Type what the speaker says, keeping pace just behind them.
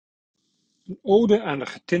Een ode aan de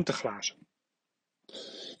getinte glazen.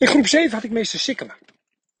 In groep 7 had ik meester Sikkema.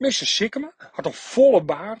 Meester Sikkema had een volle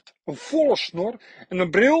baard, een volle snor en een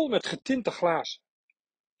bril met getinte glazen.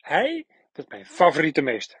 Hij werd mijn favoriete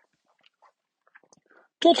meester.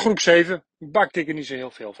 Tot groep 7 bakte ik er niet zo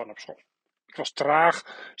heel veel van op school. Ik was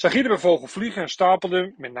traag, zag iedere vogel vliegen en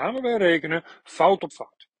stapelde, met name bij rekenen, fout op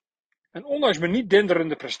fout. En ondanks mijn niet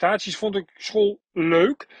denderende prestaties vond ik school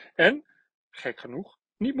leuk en, gek genoeg,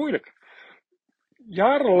 niet moeilijk.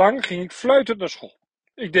 Jarenlang ging ik fluitend naar school.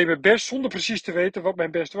 Ik deed mijn best zonder precies te weten wat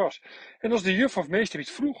mijn best was. En als de juf of meester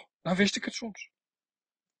iets vroeg, dan wist ik het soms.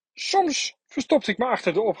 Soms verstopte ik me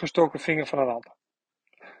achter de opgestoken vinger van een ander.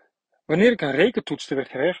 Wanneer ik een rekentoets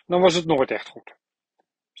kreeg, dan was het nooit echt goed.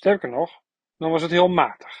 Sterker nog, dan was het heel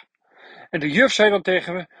matig. En de juf zei dan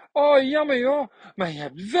tegen me: "Oh, jammer joh, maar je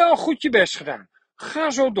hebt wel goed je best gedaan. Ga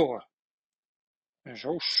zo door." En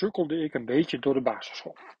zo sukkelde ik een beetje door de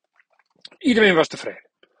basisschool. Iedereen was tevreden.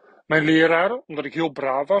 Mijn leraren, omdat ik heel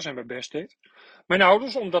braaf was en mijn best deed. Mijn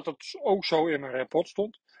ouders, omdat het ook zo in mijn rapport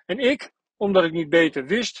stond. En ik, omdat ik niet beter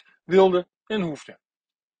wist, wilde en hoefde.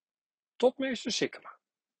 Tot meester Sikkema.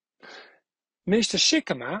 Meester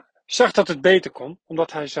Sikkema zag dat het beter kon,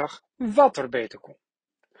 omdat hij zag wat er beter kon.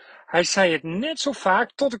 Hij zei het net zo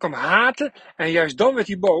vaak tot ik hem haatte en juist dan werd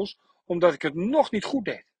hij boos, omdat ik het nog niet goed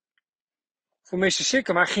deed. Voor meester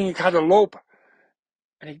Sikkema ging ik harder lopen.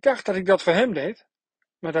 En ik dacht dat ik dat voor hem deed,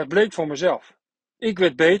 maar dat bleek voor mezelf. Ik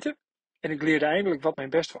werd beter en ik leerde eindelijk wat mijn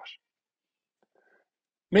best was.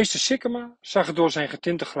 Meester Sikkema zag het door zijn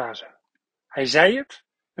getinte glazen. Hij zei het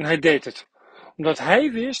en hij deed het, omdat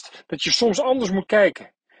hij wist dat je soms anders moet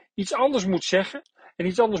kijken, iets anders moet zeggen en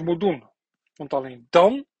iets anders moet doen. Want alleen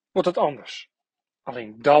dan wordt het anders.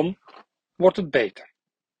 Alleen dan wordt het beter.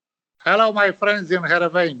 Hello, my friends in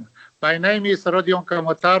Heerenveen. My name is Radio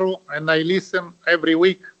Camataru and I listen every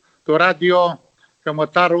week to Radio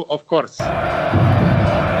Camataru, of course.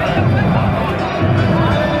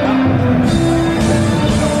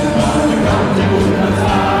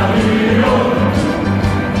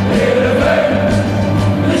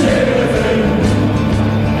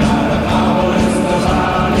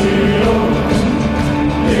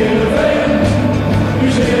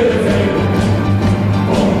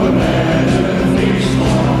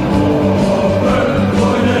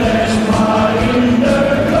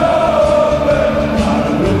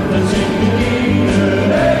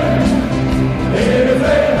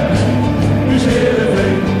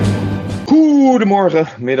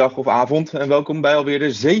 Goedemorgen, middag of avond en welkom bij alweer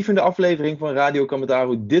de 7e aflevering van Radio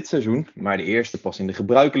Camataru dit seizoen. Maar de eerste pas in de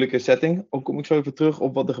gebruikelijke setting. Ook kom ik zo even terug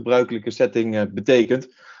op wat de gebruikelijke setting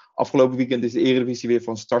betekent. Afgelopen weekend is de Eredivisie weer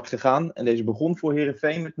van start gegaan. En deze begon voor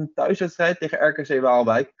Heerenveen met een thuiswedstrijd tegen RKC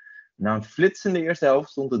Waalwijk. Na een flitsende eerste helft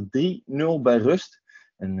stond het 3-0 bij rust.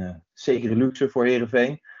 Een zekere luxe voor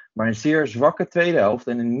Heerenveen. Maar een zeer zwakke tweede helft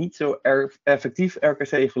en een niet zo effectief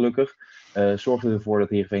RKC gelukkig zorgde ervoor dat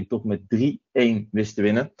Heerenveen toch met 3-1 wist te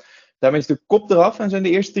winnen. Daarmee is de kop eraf en zijn de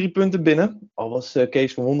eerste 3 punten binnen. Al was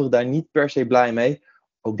Kees van Wonderen daar niet per se blij mee.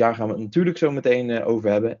 Ook daar gaan we het natuurlijk zo meteen over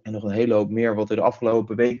hebben. En nog een hele hoop meer wat er de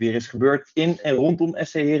afgelopen week weer is gebeurd in en rondom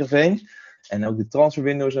SC Heerenveen. En ook de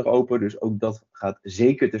transferwindow is nog open, dus ook dat gaat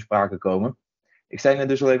zeker ter sprake komen. Ik zei net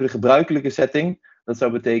dus al even de gebruikelijke setting. Dat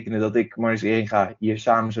zou betekenen dat ik, Marnix Eringa, hier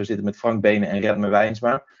samen zou zitten met Frank Benen en Redmer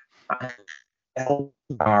Wijnsma.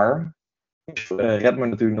 Maar Redmer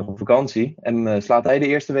natuurlijk nog op vakantie en slaat hij de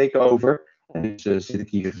eerste weken over. En dus zit ik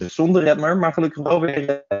hier zonder Redmer, maar gelukkig wel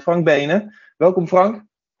weer Frank Benen. Welkom Frank,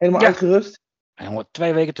 helemaal uitgerust? Jongen,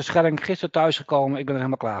 2 weken te Schelling, gisteren thuisgekomen, ik ben er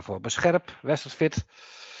helemaal klaar voor. Bescherp, wedstrijdfit,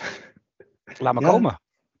 laat maar komen.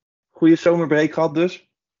 Goeie zomerbreak gehad dus?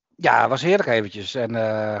 Ja, het was heerlijk eventjes. En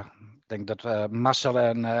ik denk dat we Marcel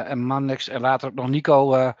en Marnix en later ook nog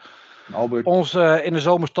Nico Albert ons in de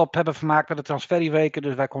zomerstop hebben vermaakt met de Transferry-weken.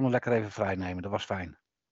 Dus wij konden lekker even vrij nemen. Dat was fijn.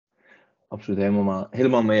 Absoluut,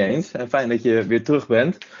 helemaal mee eens. En fijn dat je weer terug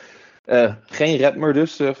bent. Geen Redmer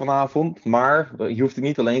dus vanavond, maar je hoeft het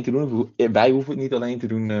niet alleen te doen. Wij hoeven het niet alleen te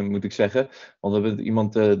doen, moet ik zeggen. Want we hebben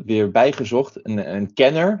iemand weer bijgezocht. Een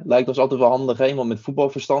kenner, lijkt ons altijd wel handig. Iemand met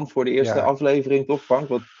voetbalverstand voor de eerste aflevering, toch Frank?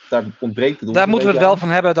 Want daar ontbreekt het ons. Daar moeten we het wel van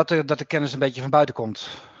hebben dat de kennis een beetje van buiten komt.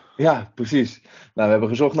 Ja, precies. Nou, we hebben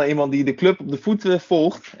gezocht naar iemand die de club op de voet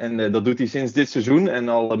volgt. En dat doet hij sinds dit seizoen. En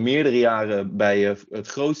al meerdere jaren bij het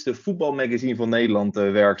grootste voetbalmagazine van Nederland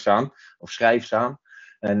werkzaam. Of schrijfzaam.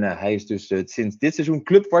 En hij is dus sinds dit seizoen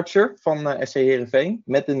clubwatcher van SC Heerenveen.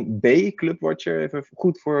 Met een B, clubwatcher, even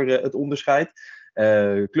goed voor het onderscheid.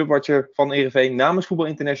 Clubwatcher van Heerenveen namens Voetbal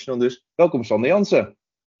International dus. Welkom Sander Janssen.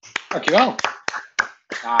 Dankjewel.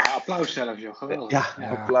 Ja, applaus zelf joh, geweldig. Ja,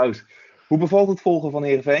 applaus. Hoe bevalt het volgen van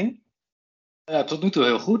Heerenveen? Ja, tot nu toe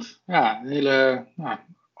heel goed. Ja, een hele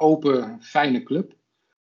open, fijne club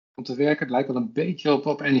om te werken. Het lijkt wel een beetje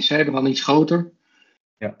op NEC, maar dan iets groter.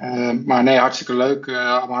 Ja. Maar nee, hartstikke leuk.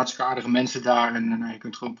 Allemaal hartstikke aardige mensen daar. En je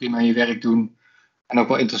kunt gewoon prima je werk doen. En ook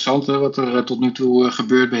wel interessant wat er tot nu toe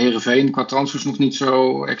gebeurt bij Heerenveen. Qua transfers nog niet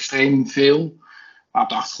zo extreem veel. Maar op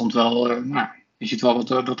de achtergrond wel, je ziet wel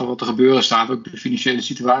dat er wat te gebeuren staat. Ook de financiële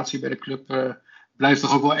situatie bij de club blijft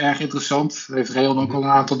toch ook wel erg interessant. Daar heeft Reon ook al een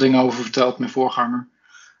aantal dingen over verteld, mijn voorganger.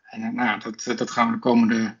 En dat gaan we de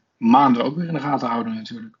komende maanden ook weer in de gaten houden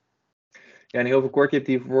natuurlijk. Ja, en heel veel kort, je hebt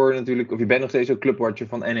hiervoor natuurlijk, of je bent nog steeds ook clubwatcher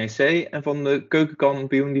van NEC en van de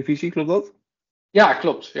keukenkampioen-divisie, klopt dat? Ja,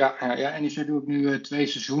 klopt. Ja, NEC doe ik nu 2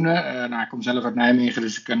 seizoenen. Ik kom zelf uit Nijmegen,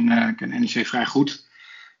 dus ik ken NEC vrij goed.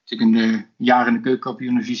 Ik heb in de jaren in de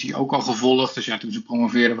keukenkampioen-divisie ook al gevolgd. Dus ja, toen ze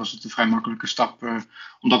promoveerden was het een vrij makkelijke stap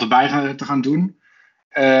om dat erbij te gaan doen.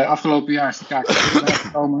 Afgelopen jaar is de KKC erbij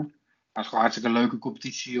gekomen. Dat is gewoon een hartstikke leuke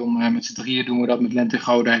competitie. Met z'n drieën doen we dat met Lente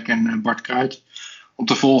Godijk en Bart Kruid. Om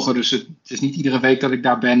te volgen. Dus het is niet iedere week dat ik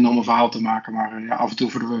daar ben om een verhaal te maken. Maar af en toe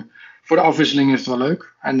voor de afwisseling is het wel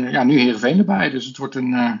leuk. En nu Heerenveen erbij. Dus het wordt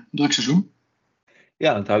een druk seizoen.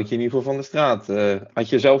 Ja, dat houdt je in ieder geval van de straat. Had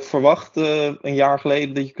je zelf verwacht een jaar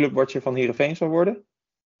geleden dat je clubwatcher van Heerenveen zou worden?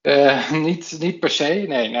 Niet per se.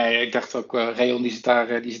 Nee, ik dacht ook, Reon die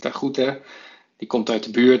zit daar goed, hè. Die komt uit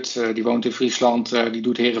de buurt, die woont in Friesland, die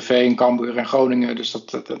doet Heerenveen, Cambuur en Groningen. Dus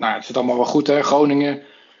het zit allemaal wel goed, hè. Groningen,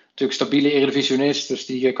 natuurlijk stabiele eredivisionist, dus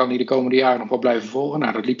die kan die de komende jaren nog wel blijven volgen.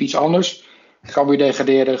 Nou, dat liep iets anders. Cambuur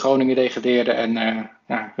degradeerde, Groningen degradeerde en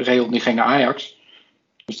Reon die ging naar Ajax.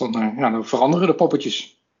 Dus dan veranderen de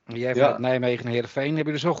poppetjes. Jij vanuit Nijmegen en Heerenveen. Hebben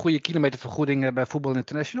jullie zo'n goede kilometervergoeding bij Voetbal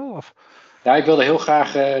International? Of? Ja, ik wilde heel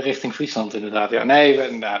graag richting Friesland inderdaad. Ja,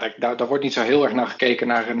 nee, daar wordt niet zo heel erg naar gekeken,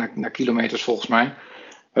 naar kilometers volgens mij. We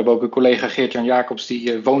hebben ook een collega Geert-Jan Jacobs,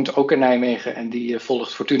 die woont ook in Nijmegen en die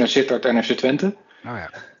volgt Fortuna Sittard en FC Twente. Oh ja.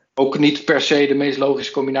 Ook niet per se de meest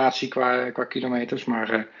logische combinatie qua kilometers,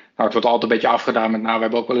 maar het wordt altijd een beetje afgedaan met, we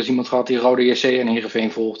hebben ook wel eens iemand gehad die Rode JC en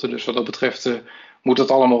Heerenveen volgde. Dus wat dat betreft moet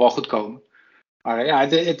dat allemaal wel goed komen. Maar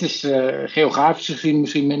het is geografisch gezien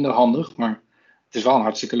misschien minder handig, maar het is wel een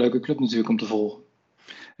hartstikke leuke club natuurlijk om te volgen.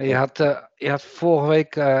 Je had vorige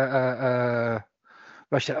week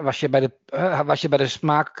was je bij de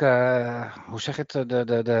smaak, hoe zeg je het,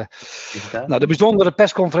 de bijzondere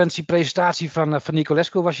persconferentie, presentatie van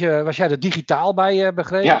Nicolescu, was jij er digitaal bij,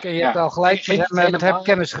 begreep ik? En je hebt al gelijk met hem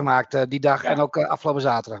kennis gemaakt die dag en ook afgelopen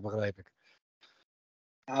zaterdag, begreep ik.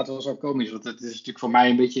 Ja, het was ook komisch, want het is natuurlijk voor mij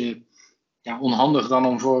een beetje onhandig dan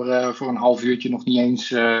om voor een half uurtje nog niet eens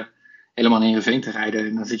helemaal naar Heerenveen te rijden.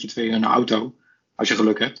 En dan zit je 2 uur in de auto, als je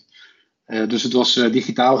geluk hebt. Dus het was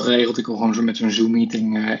digitaal geregeld. Ik kon gewoon zo met zo'n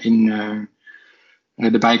Zoom-meeting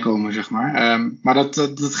erbij komen, zeg maar. Maar dat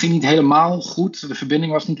ging niet helemaal goed. De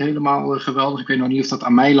verbinding was niet helemaal geweldig. Ik weet nog niet of dat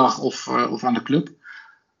aan mij lag of aan de club.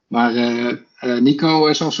 Maar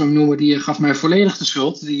Nico, zoals we hem noemen, die gaf mij volledig de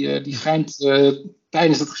schuld. Die schijnt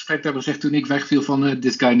tijdens dat gesprek te hebben gezegd toen ik wegviel van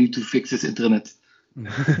this guy need to fix his internet.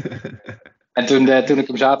 En toen ik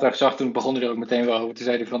hem zaterdag zag, toen begon hij er ook meteen wel over. Toen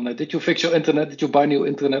zei hij van, did you fix your internet? Did you buy new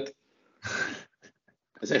internet?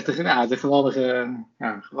 Dat is echt een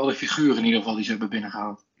geweldige figuur in ieder geval die ze hebben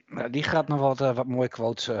binnengehaald. Die gaat nog wat mooie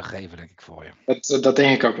quotes geven, denk ik, voor je. Dat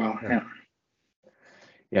denk ik ook wel, ja.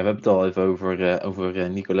 Ja, we hebben het al even over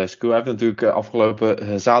Nicolescu. Hij heeft natuurlijk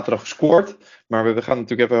afgelopen zaterdag gescoord. Maar we gaan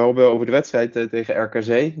natuurlijk even hebben over de wedstrijd tegen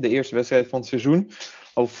RKC. De eerste wedstrijd van het seizoen.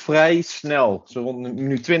 Al vrij snel. Zo rond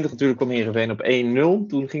minuut 20 natuurlijk kwam Heerenveen op 1-0.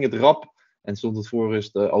 Toen ging het rap en stond het voor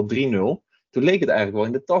rust al 3-0. Toen leek het eigenlijk wel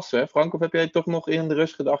in de tas, hè Frank? Of heb jij toch nog in de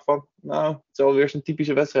rust gedacht van, het zal weer zo'n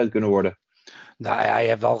typische wedstrijd kunnen worden? Nou ja, je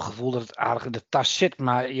hebt wel het gevoel dat het aardig in de tas zit.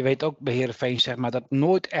 Maar je weet ook bij Heerenveen, zeg maar, dat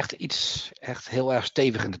nooit echt iets echt heel erg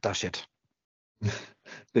stevig in de tas zit.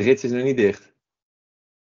 De rits is nog niet dicht.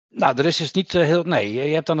 Nou, de rits is niet heel... Nee,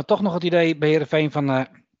 je hebt dan toch nog het idee bij Heerenveen van...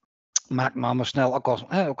 maak nou maar snel, ook al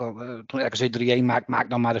toen RKC 3-1 maak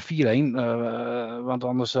dan maar de 4-1. Want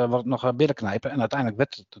anders wordt het nog billen knijpen. En uiteindelijk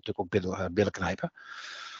werd het natuurlijk ook billen knijpen.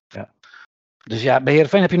 Ja. Dus ja, bij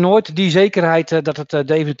Heerenveen heb je nooit die zekerheid dat het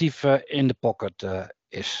definitief in de pocket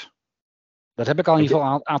is. Dat heb ik al in ieder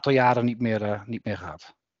geval een aantal jaren niet meer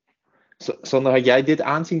gehad. Sander, had jij dit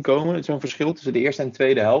aanzien komen? Zo'n verschil tussen de eerste en de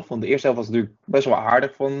tweede helft? Want de eerste helft was natuurlijk best wel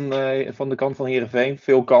aardig van de kant van Heerenveen.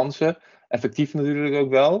 Veel kansen. Effectief natuurlijk ook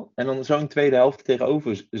wel. En dan zo'n tweede helft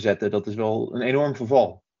tegenover zetten, dat is wel een enorm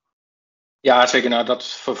verval. Ja, zeker. Nou, dat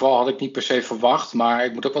verval had ik niet per se verwacht. Maar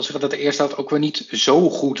ik moet ook wel zeggen dat de eerste helft ook weer niet zo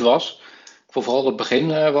goed was. Ik vond vooral het begin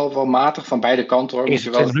wel matig van beide kanten. Hoor. De eerste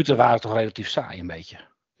 20 minuten waren toch relatief saai een beetje.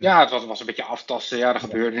 Ja, het was een beetje aftasten. Ja, er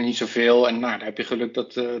gebeurde niet zoveel. En nou, daar heb je geluk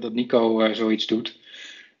dat Nico zoiets doet.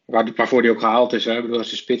 Waarvoor hij ook gehaald is. Hè? Ik bedoel, als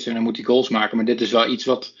hij spits en dan moet hij goals maken. Maar dit is wel iets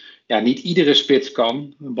wat niet iedere spits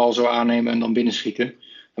kan. Een bal zo aannemen en dan binnenschieten.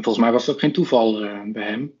 En volgens mij was dat ook geen toeval bij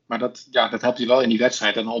hem. Maar dat helpt hij wel in die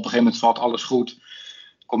wedstrijd. En op een gegeven moment valt alles goed.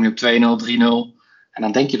 Dan kom je op 2-0, 3-0. En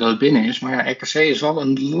dan denk je dat het binnen is. Maar ja, RKC is wel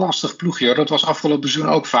een lastig ploegje. Hoor. Dat was afgelopen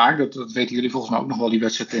seizoen ook vaak. Dat weten jullie volgens mij ook nog wel, die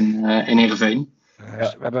wedstrijd in Heerenveen.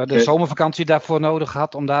 We hebben de zomervakantie daarvoor nodig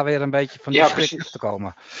gehad om daar weer een beetje van die schrik af te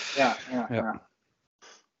komen. Ja.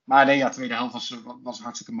 Maar nee, tweede helft was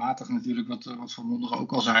hartstikke matig natuurlijk, wat Van Wonderen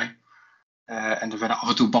ook al zei. En er werden af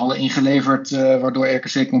en toe ballen ingeleverd waardoor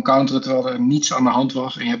RKC kon counteren terwijl er niets aan de hand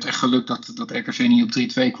was. En je hebt echt geluk dat RKC niet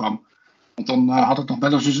op 3-2 kwam. Want dan had het nog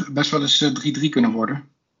best wel eens 3-3 kunnen worden.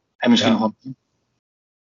 En misschien nog wel.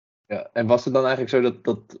 Ja, en was het dan eigenlijk zo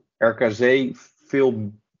dat RKC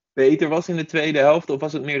veel beter was in de tweede helft? Of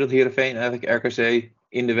was het meer dat Heerenveen eigenlijk RKC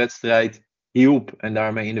in de wedstrijd hielp en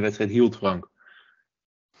daarmee in de wedstrijd hield, Frank?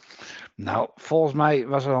 Nou, volgens mij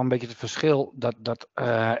was er wel een beetje het verschil dat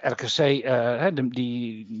RKC,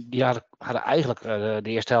 die hadden eigenlijk de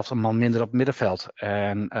eerste helft een man minder op het middenveld.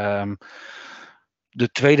 En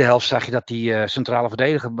de tweede helft zag je dat die centrale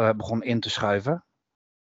verdediger begon in te schuiven.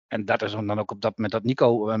 En dat is dan ook op dat moment dat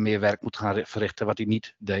Nico meer werk moet gaan verrichten, wat hij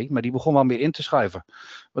niet deed. Maar die begon wel meer in te schuiven.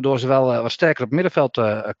 Waardoor ze wel wat sterker op het middenveld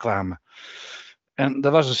kwamen. En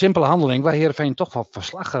dat was een simpele handeling waar Heerenveen toch wel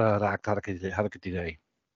verslag raakte, had ik het idee.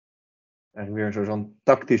 Eigenlijk weer zo'n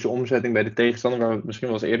tactische omzetting bij de tegenstander, waar we het misschien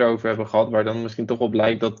wel eens eerder over hebben gehad, waar dan misschien toch wel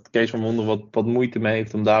blijkt dat Kees van Wonderen wat moeite mee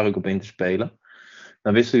heeft om daar ook op in te spelen.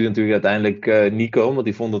 Dan wist hij natuurlijk uiteindelijk Nico, want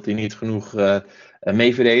die vond dat hij niet genoeg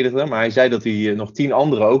mee verdedigde. Maar hij zei dat hij nog 10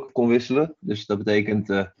 anderen ook kon wisselen. Dus dat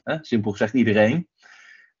betekent, simpel gezegd, iedereen.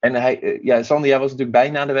 En Sander, jij was natuurlijk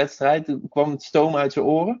bijna de wedstrijd. Kwam het stoom uit zijn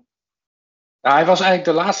oren? Nou, hij was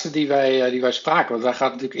eigenlijk de laatste die wij spraken. Want wij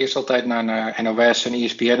gaan natuurlijk eerst altijd naar NOS en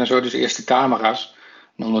ESPN en zo, dus eerste camera's.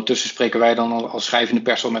 En ondertussen spreken wij dan als schrijvende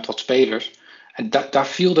pers al met wat spelers. En daar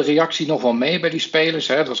viel de reactie nog wel mee bij die spelers.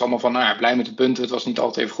 Hè. Het was allemaal van, blij met de punten, het was niet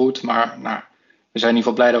altijd even goed. Maar we zijn in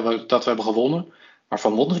ieder geval blij dat we hebben gewonnen. Maar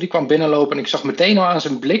Van Wonderen die kwam binnenlopen en ik zag meteen al aan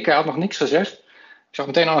zijn blik, hij had nog niks gezegd. Ik zag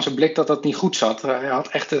meteen al aan zijn blik dat dat niet goed zat. Hij had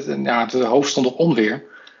echt het hoofd stond op onweer.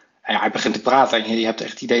 En hij begint te praten en je hebt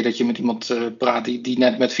echt het idee dat je met iemand praat die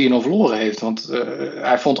net met 4-0 verloren heeft. Want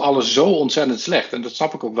hij vond alles zo ontzettend slecht. En dat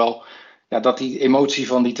snap ik ook wel. Ja, dat die emotie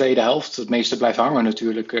van die tweede helft het meeste blijft hangen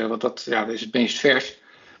natuurlijk. Want dat is het meest vers.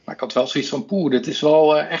 Maar ik had wel zoiets van, dit is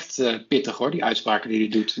wel echt pittig hoor, die uitspraken die hij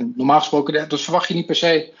doet. Normaal gesproken, dat verwacht je niet per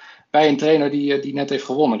se bij een trainer die net heeft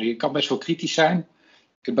gewonnen. Die kan best wel kritisch zijn.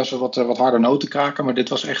 Je kunt best wel wat harde noten kraken. Maar dit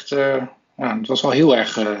was echt, het was wel heel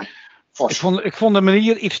erg fors. Ik vond de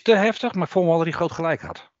manier iets te heftig, maar ik vond wel dat hij groot gelijk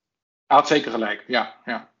had. Hij had zeker gelijk,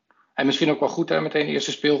 ja. En misschien ook wel goed, hè, meteen de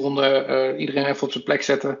eerste speelronde iedereen even op zijn plek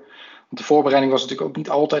zetten. Want de voorbereiding was natuurlijk ook niet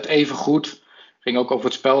altijd even goed. Het ging ook over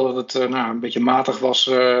het spel dat het een beetje matig was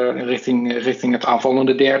richting het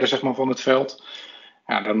aanvallende derde zeg maar, van het veld.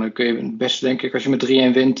 Ja, dan kun je het beste, denk ik, als je met 3-1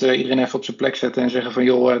 wint, iedereen even op zijn plek zetten en zeggen van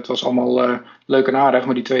joh, het was allemaal leuk en aardig,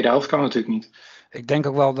 maar die tweede helft kan natuurlijk niet. Ik denk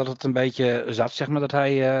ook wel dat het een beetje zat, zeg maar, dat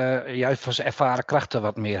hij juist van zijn ervaren krachten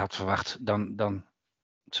wat meer had verwacht dan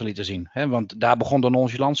ze lieten zien. Hè? Want daar begon de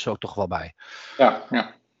nonchalance ook toch wel bij.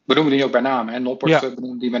 Ja. Benoemde die ook bij naam. Hè? Noppert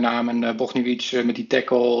benoemde die bij naam. En Bogniewicz met die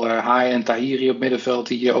tackle. Haai en Tahiri op middenveld.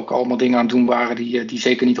 Die ook allemaal dingen aan het doen waren die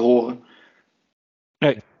zeker niet horen.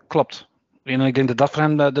 Nee, klopt. En ik denk dat voor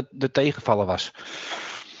hem de tegenvaller was.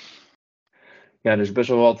 Ja, dus best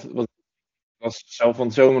wel wat. Ik was zelf van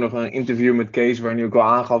de zomer nog een interview met Kees, waarin hij ook al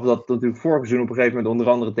aangaf dat natuurlijk vorig seizoen op een gegeven moment,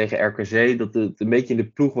 onder andere tegen RKC, dat het een beetje in de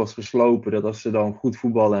ploeg was geslopen. Dat als ze dan goed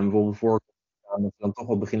voetballen en bijvoorbeeld voorkomen, dat ze dan toch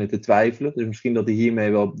wel beginnen te twijfelen. Dus misschien dat hij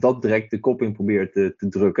hiermee wel dat direct de kop in probeert te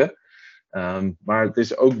drukken. Maar het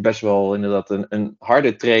is ook best wel inderdaad een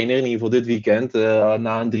harde trainer, in ieder geval dit weekend,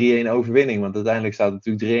 na een 3-1 overwinning. Want uiteindelijk staat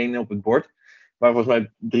natuurlijk 3-1 op het bord. Maar volgens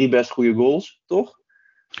mij 3 best goede goals, toch?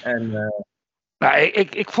 En Nou,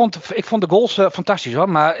 ik vond de goals fantastisch hoor.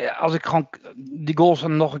 Maar als ik gewoon die goals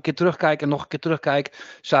nog een keer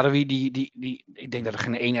terugkijk. Sarawi, ik denk dat er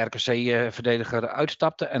geen één RKC-verdediger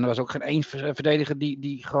uitstapte. En er was ook geen één verdediger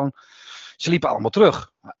die gewoon. Ze liepen allemaal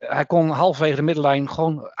terug. Hij kon halverwege de middenlijn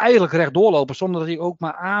gewoon eigenlijk rechtdoor lopen. Zonder dat hij ook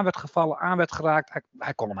maar aan werd gevallen, aan werd geraakt.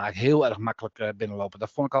 Hij kon hem eigenlijk heel erg makkelijk binnenlopen.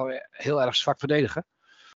 Dat vond ik al heel erg zwak verdedigen.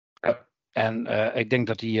 Ja. En ik denk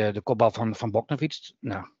dat hij de kopbal van Bogniewicz.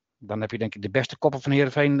 Nou, dan heb je denk ik de beste koppen van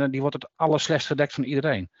Heerenveen. Die wordt het allerslechtst gedekt van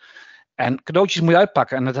iedereen. En cadeautjes moet je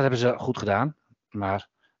uitpakken. En dat hebben ze goed gedaan. Maar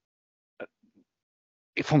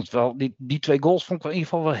ik vond het wel, die 2 goals vond ik wel in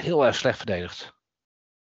ieder geval wel heel erg slecht verdedigd.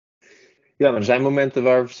 Ja, maar er zijn momenten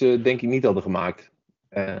waar ze denk ik niet hadden gemaakt.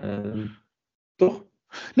 Toch?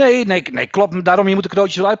 Nee, klopt. Daarom je moet de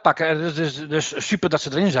cadeautjes eruit pakken. Dus super dat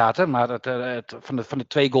ze erin zaten. Maar van de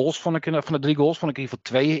 2 goals van de 3 goals vond ik in ieder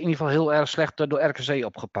geval 2 in ieder geval heel erg slecht door RKC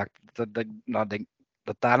opgepakt. Ik denk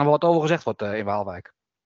dat daar nog wat over gezegd wordt in Waalwijk.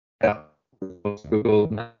 Ja, dat was ook wel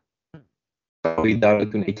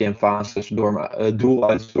duidelijk toen Etienne Fases door het doel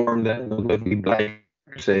uitstormde. En dan bleef die blij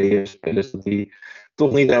RKC-spelers dat hij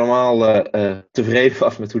toch niet helemaal tevreden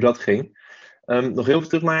was met hoe dat ging. Nog heel veel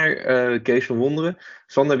terug naar Kees van Wonderen.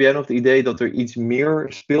 Sander, heb jij nog het idee dat er iets meer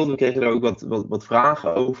speelde? We kregen er ook wat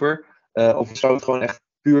vragen over. Of zou het gewoon echt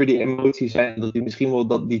puur die emotie zijn? Dat hij misschien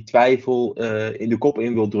wel die twijfel in de kop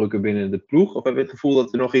in wil drukken binnen de ploeg? Of hebben we het gevoel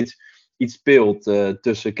dat er nog iets speelt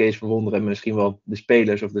tussen Kees van Wonderen en misschien wel de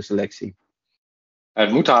spelers of de selectie?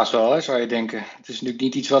 Het moet haast wel, hè, zou je denken. Het is natuurlijk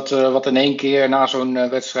niet iets wat in één keer na zo'n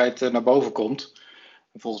wedstrijd naar boven komt.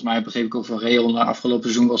 Volgens mij begreep ik ook van Real, afgelopen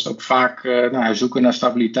seizoen was het ook vaak zoeken naar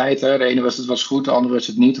stabiliteit. Hè. De ene wedstrijd was goed, de andere was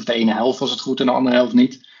het niet. Of de ene helft was het goed en de andere helft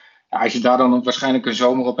niet. Ja, als je daar dan waarschijnlijk een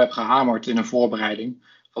zomer op hebt gehamerd in een voorbereiding.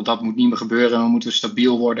 Want dat moet niet meer gebeuren en we moeten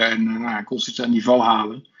stabiel worden en constant niveau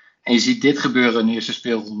halen. En je ziet dit gebeuren in de eerste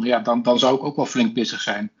speelronde. Ja, dan zou ik ook wel flink pissig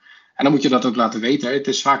zijn. En dan moet je dat ook laten weten. Hè. Het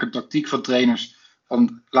is vaak een tactiek van trainers.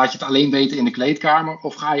 Van, laat je het alleen weten in de kleedkamer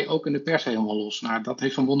of ga je ook in de pers helemaal los? Nou, dat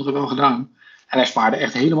heeft Van Wonderen wel gedaan. En hij spaarde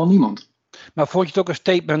echt helemaal niemand. Maar vond je het ook een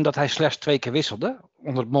statement dat hij slechts 2 keer wisselde?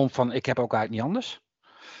 Onder het mom van ik heb ook eigenlijk niet anders?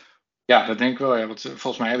 Ja, dat denk ik wel. Ja. Want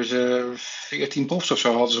volgens mij hebben ze 14 profs of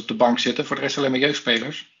zo hadden ze op de bank zitten. Voor de rest alleen maar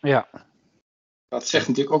jeugdspelers. Ja. Dat zegt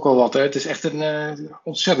natuurlijk ook wel wat. Hè. Het is echt een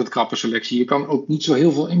ontzettend krappe selectie. Je kan ook niet zo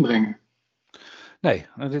heel veel inbrengen. Nee,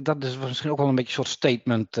 dat is misschien ook wel een beetje een soort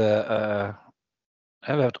statement. We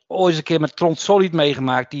hebben het ooit eens een keer met Trond Solid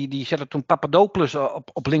meegemaakt. Die zette toen Papadopoulos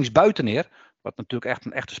op linksbuiten neer. Wat natuurlijk echt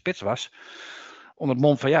een echte spits was. Onder het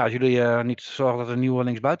mom van ja, als jullie niet zorgen dat er een nieuwe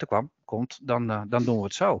linksbuiten komt, dan doen we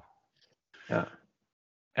het zo. Ja.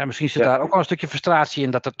 En misschien zit daar ook wel een stukje frustratie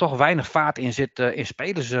in dat er toch weinig vaart in zit in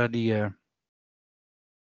spelers die...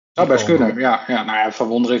 Zou best kunnen, ja. Nou ja, Van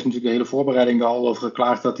Wonderen heeft natuurlijk de hele voorbereiding er al over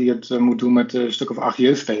geklaagd dat hij het moet doen met een stuk of 8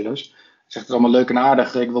 jeugdspelers. Hij zegt het allemaal leuk en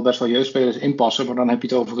aardig. Ik wil best wel jeugdspelers inpassen, maar dan heb je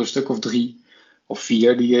het over een stuk of 3 of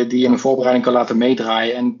 4 die je in een voorbereiding kan laten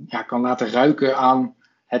meedraaien en kan laten ruiken aan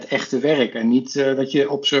het echte werk. En niet dat je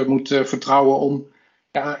op ze moet vertrouwen om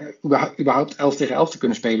überhaupt 11 tegen 11 te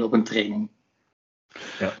kunnen spelen op een training.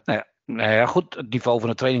 Ja. Nou ja, goed, het niveau van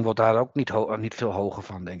de training wordt daar ook niet veel hoger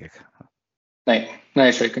van, denk ik.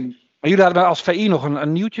 Nee, zeker niet. Maar jullie hadden als VI nog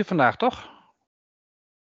een nieuwtje vandaag, toch?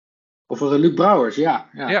 Over Luuk Brouwers, ja.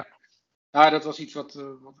 Ja, dat was iets wat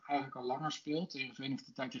eigenlijk al langer speelt. Heerenveen heeft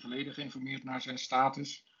een tijdje geleden geïnformeerd naar zijn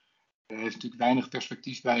status. Hij heeft natuurlijk weinig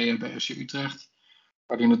perspectief bij FC Utrecht.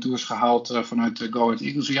 Waar hij naartoe is gehaald vanuit Go Ahead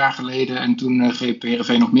Eagles een jaar geleden. En toen greep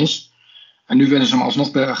Heerenveen nog mis. En nu willen ze hem alsnog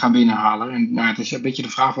gaan binnenhalen. En het is een beetje de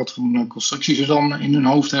vraag wat voor constructie ze dan in hun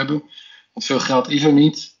hoofd hebben. Want veel geld is er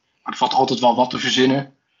niet. Maar er valt altijd wel wat te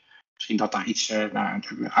verzinnen. Misschien dat daar iets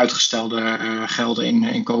uitgestelde gelden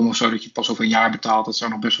in komen of zo. Dat je het pas over een jaar betaalt. Dat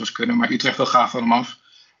zou nog best wel eens kunnen. Maar Utrecht wil graag van hem af.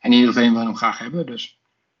 En Heerenveen wil hem graag hebben. Dus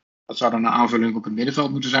dat zou dan een aanvulling op het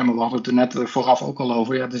middenveld moeten zijn. Maar we hadden het er net vooraf ook al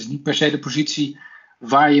over. Ja, het is niet per se de positie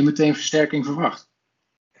waar je meteen versterking verwacht.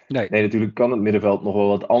 Nee, natuurlijk kan het middenveld nog wel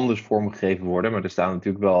wat anders vormgegeven worden. Maar er staan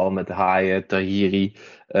natuurlijk wel al met Haaien, Tahiri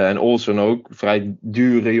en Olsen ook vrij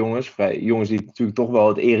dure jongens. Jongens die natuurlijk toch wel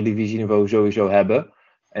het eredivisieniveau sowieso hebben.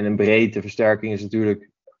 En een breedte versterking is natuurlijk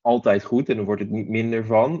altijd goed. En dan wordt het niet minder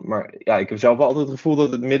van. Maar ja, ik heb zelf wel altijd het gevoel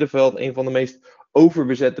dat het middenveld een van de meest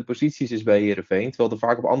overbezette posities is bij Heerenveen. Terwijl er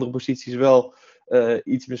vaak op andere posities wel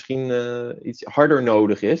iets harder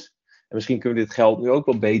nodig is. En misschien kunnen we dit geld nu ook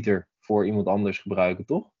wel beter voor iemand anders gebruiken,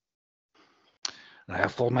 toch? Nou ja,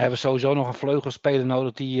 volgens mij hebben we sowieso nog een vleugelspeler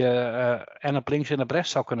nodig die en op links en op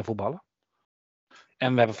rechts zou kunnen voetballen.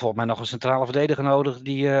 En we hebben volgens mij nog een centrale verdediger nodig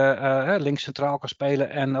die links centraal kan spelen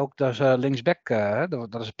en ook dus, linksback,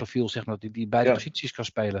 dat is het profiel zeg maar, die beide posities kan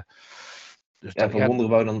spelen. Dus Van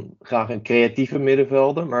Wonderen wou dan graag een creatieve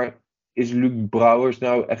middenvelder, maar is Luuk Brouwers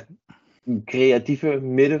nou echt een creatieve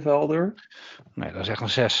middenvelder? Nee, dat is echt een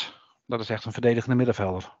 6. Dat is echt een verdedigende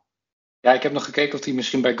middenvelder. Ja, ik heb nog gekeken of hij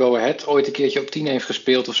misschien bij Go Ahead ooit een keertje op 10 heeft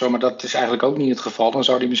gespeeld of zo. Maar dat is eigenlijk ook niet het geval. Dan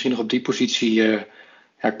zou hij misschien nog op die positie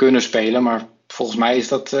kunnen spelen. Maar volgens mij is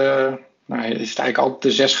dat is het eigenlijk altijd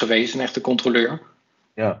de 6 geweest. Een echte controleur.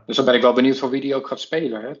 Ja. Dus dan ben ik wel benieuwd voor wie die ook gaat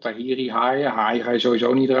spelen. Hè? Tahiri, Haaien ga je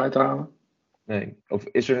sowieso niet eruit halen. Nee. Of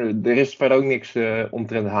er is verder ook niks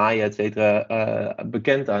omtrent Haaien, et cetera,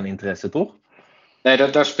 bekend aan interesse, toch?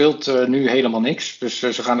 Nee, daar speelt nu helemaal niks. Dus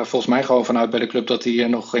ze gaan er volgens mij gewoon vanuit bij de club dat hij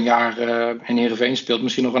nog een jaar in Heerenveen speelt.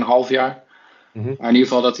 Misschien nog een half jaar. Mhm. Maar in ieder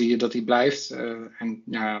geval dat hij blijft. En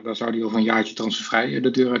ja, dan zou hij over een jaartje transfervrij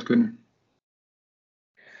de deur uit kunnen.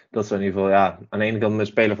 Dat is in ieder geval, ja, aan de ene kant met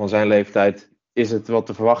een speler van zijn leeftijd is het wat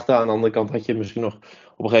te verwachten. Aan de andere kant had je misschien nog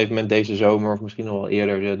op een gegeven moment deze zomer of misschien nog wel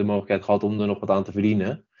eerder de mogelijkheid gehad om er nog wat aan te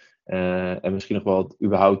verdienen. En misschien nog wel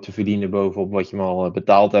überhaupt te verdienen bovenop wat je hem al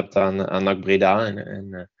betaald hebt aan NAC Breda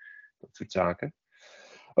en dat soort zaken.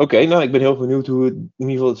 Oké, nou ik ben heel benieuwd hoe in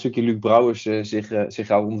ieder geval het stukje Luuk Brouwers zich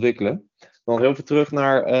gaat ontwikkelen. Dan heel even terug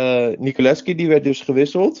naar Nicoleski, die werd dus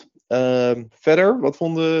gewisseld. Verder, wat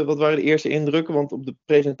waren de eerste indrukken? Want op de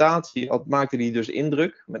presentatie maakte hij dus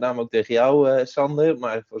indruk. Met name ook tegen jou, Sander.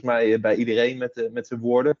 Maar volgens mij bij iedereen met zijn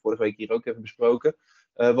woorden. Vorige week hier ook even besproken.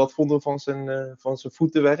 Wat vonden we van zijn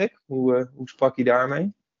voetenwerk? Hoe sprak hij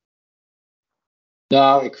daarmee?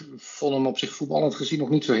 Nou, ik vond hem op zich voetballend gezien nog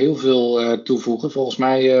niet zo heel veel toevoegen. Volgens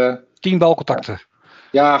mij... 10 balcontacten.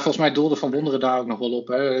 Ja, volgens mij doelde Van Wonderen daar ook nog wel op.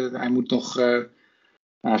 Hè. Hij moet nog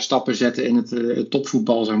stappen zetten in het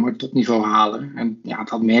topvoetbal, zeg maar, het topniveau halen. En ja,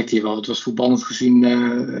 dat merkte je wel. Het was voetballend gezien,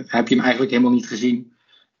 heb je hem eigenlijk helemaal niet gezien.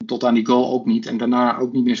 Tot aan die goal ook niet. En daarna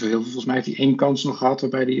ook niet meer zo heel veel. Volgens mij heeft hij 1 kans nog gehad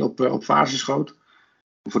waarbij hij op fase schoot.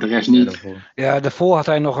 Voor de rest niet. Ja, daarvoor had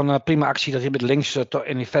hij nog een prima actie dat hij met links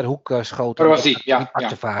in die verre hoek schoot. Dat was die, ja.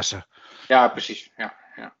 Die fase. Ja, precies. Ja.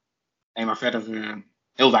 Nee, maar verder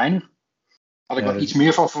heel weinig. Had ik wel iets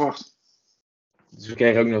meer van verwacht. Dus we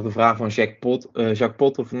kregen ook nog de vraag van Jacques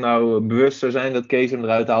Pot of het nou bewust zou zijn dat Kees hem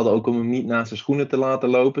eruit haalde, ook om hem niet naast zijn schoenen te laten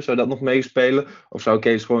lopen. Zou dat nog meespelen? Of zou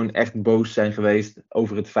Kees gewoon echt boos zijn geweest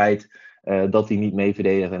over het feit dat hij niet mee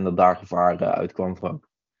verdedigde en dat daar gevaar uitkwam, Frank?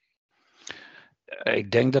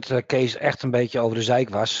 Ik denk dat Kees echt een beetje over de zeik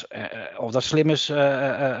was. Of dat slim is,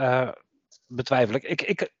 betwijfel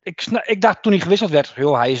ik. Ik dacht toen hij gewisseld werd,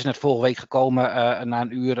 joh, hij is net vorige week gekomen na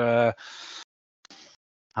een uur.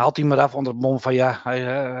 Haalt hij me af onder het mom van ja,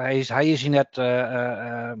 hij is hier net.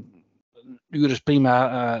 Een uur is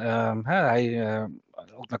prima.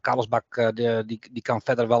 Ook naar Karlsbak, die kan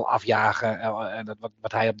verder wel afjagen. En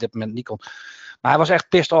wat hij op dit moment niet kon. Maar hij was echt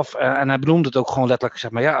pissed off en hij benoemde het ook gewoon letterlijk.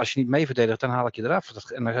 Zeg maar ja, als je niet mee verdedigt, dan haal ik je eraf.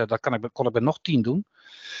 Dat kon ik bij nog 10 doen.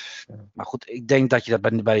 Maar goed, ik denk dat je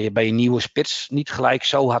dat bij je nieuwe spits niet gelijk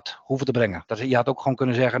zo had hoeven te brengen. Je had ook gewoon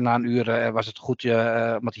kunnen zeggen, na een uur was het goed,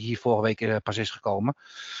 omdat hij hier vorige week pas is gekomen.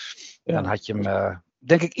 Ja. Dan had je hem,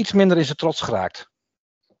 denk ik, iets minder in zijn trots geraakt.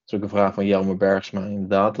 Dat is ook een vraag van Jelmer Bergsma,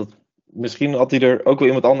 inderdaad. Misschien had hij er ook wel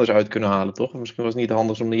iemand anders uit kunnen halen, toch? Misschien was het niet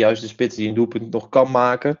handig om de juiste spits die een doelpunt nog kan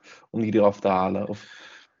maken, om die eraf te halen. Of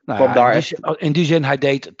in die zin, hij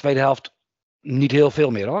deed de tweede helft niet heel veel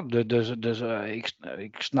meer, hoor. Dus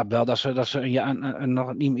ik snap wel dat ze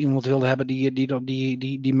nog iemand wilden hebben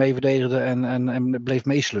die mee verdedigde en bleef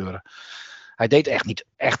meesleuren. Hij deed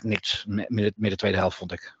echt niks met de tweede helft,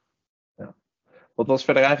 vond ik. Ja. Wat was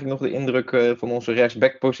verder eigenlijk nog de indruk van onze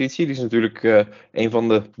rechtsback-positie? Die is natuurlijk een van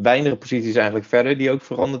de weinige posities eigenlijk verder die ook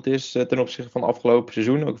veranderd is ten opzichte van afgelopen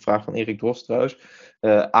seizoen. Ook een vraag van Erik Drost trouwens.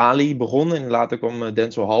 Ali begon en later kwam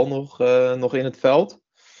Denzel Hall nog in het veld.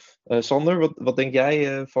 Sander, wat denk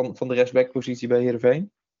jij van de rechtsback-positie bij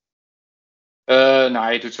Heerenveen?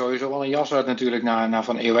 Hij doet sowieso wel een jas uit natuurlijk naar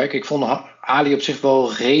Van Ewijk. Ik vond Ali op zich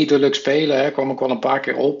wel redelijk spelen. Hè. Kwam ook wel een paar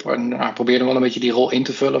keer op. En hij probeerde wel een beetje die rol in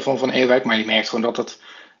te vullen van Ewijk. Maar je merkt gewoon dat het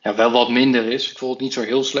wel wat minder is. Ik vond het niet zo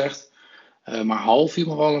heel slecht. Maar Hal viel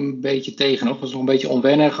me wel een beetje tegen. Nog. Was nog een beetje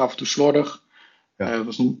onwennig, af en toe slordig. Ja.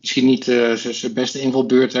 Was misschien niet zijn beste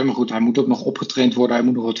invalbeurt. Hè. Maar goed, hij moet ook nog opgetraind worden. Hij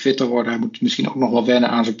moet nog wat fitter worden. Hij moet misschien ook nog wel wennen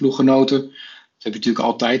aan zijn ploeggenoten. Dat heb je natuurlijk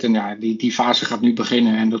altijd. En ja, die fase gaat nu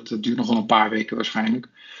beginnen. En dat duurt nog wel een paar weken waarschijnlijk.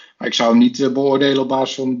 Maar ik zou hem niet beoordelen op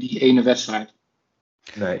basis van die ene wedstrijd.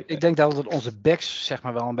 Nee. Ik denk dat onze backs zeg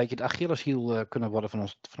maar wel een beetje de Achilleshiel kunnen worden van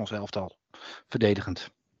ons elftal.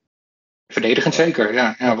 Verdedigend. Verdedigend zeker,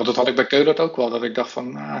 ja. Want dat had ik bij Keulen ook wel. Dat ik dacht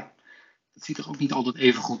van, dat ziet er ook niet altijd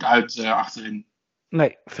even goed uit achterin.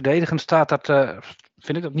 Nee, verdedigend staat dat,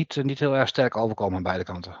 vind ik dat niet heel erg sterk overkomen aan beide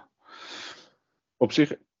kanten. Op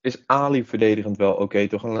zich is Ali verdedigend wel oké,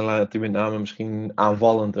 toch? En dan laat hij met name misschien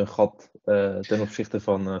aanvallend een gat ten opzichte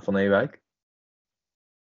van Ewijk.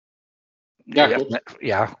 Ja, klopt.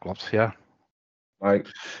 Ja, klopt, ja. Maar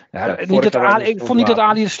ik vond niet dat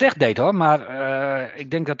Ali het slecht deed, hoor. Maar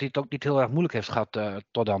ik denk dat hij het ook niet heel erg moeilijk heeft gehad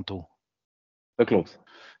tot dan toe. Dat klopt.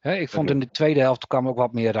 Ik vond in de tweede helft kwam ook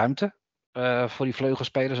wat meer ruimte voor die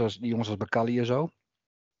vleugelspelers, zoals die jongens als Bakali en zo.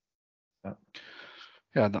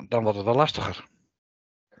 Ja, dan wordt het wel lastiger.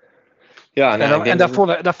 Ja, en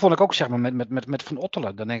daar vond ik ook zeg maar met Van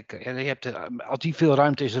Ottelen. Dan denk ik, als die veel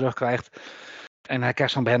ruimte in zijn rug krijgt, en hij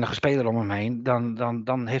krijgt zo'n behendige speler om hem heen,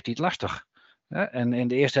 dan heeft hij het lastig. En in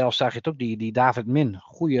de eerste helft zag je het ook, die David Min,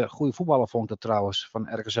 goede voetballer vond ik dat trouwens, van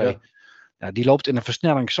RKC. Ja. Ja, die loopt in een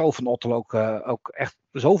versnelling zo van Ottel ook echt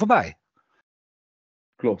zo voorbij.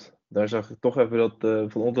 Klopt. Daar zag ik toch even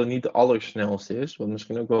dat Van Otto niet de allersnelste is. Want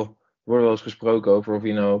misschien ook wel, er wordt wel eens gesproken over of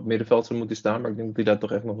hij nou op het middenveld zou moeten staan. Maar ik denk dat hij daar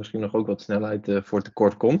toch echt misschien nog ook wat snelheid voor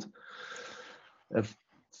tekort komt.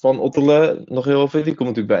 Van Ottelen, nog heel veel. Die komt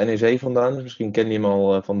natuurlijk bij NEC vandaan. Dus misschien ken je hem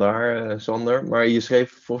al vandaar, Sander. Maar je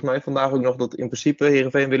schreef volgens mij vandaag ook nog dat in principe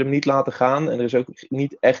Heerenveen wil hem niet laten gaan. En er is ook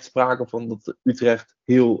niet echt sprake van dat Utrecht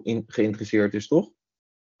heel geïnteresseerd is, toch?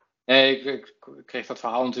 Nee, ik kreeg dat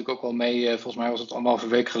verhaal natuurlijk ook wel mee. Volgens mij was het 1,5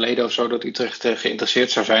 week geleden of zo dat Utrecht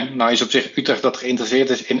geïnteresseerd zou zijn. Nou is op zich Utrecht dat geïnteresseerd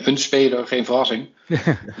is in een speler geen verrassing.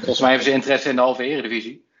 Volgens mij hebben ze interesse in de halve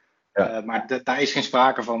eredivisie. Ja. Maar daar is geen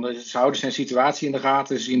sprake van. Ze houden zijn situatie in de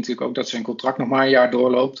gaten. Ze zien natuurlijk ook dat zijn contract nog maar een jaar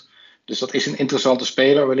doorloopt. Dus dat is een interessante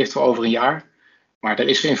speler, wellicht voor over een jaar. Maar er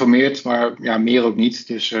is geïnformeerd, maar ja, meer ook niet.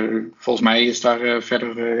 Dus volgens mij is daar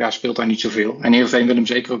verder speelt daar niet zoveel. En Heerenveen wil hem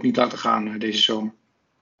zeker ook niet laten gaan deze zomer.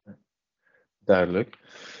 Duidelijk.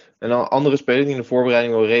 En dan andere speler die in de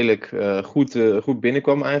voorbereiding wel redelijk goed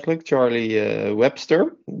binnenkwam eigenlijk. Charlie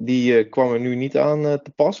Webster. Die kwam er nu niet aan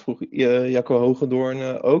te pas. Vroeg Jacco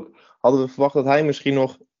Hogendoorn ook. Hadden we verwacht dat hij misschien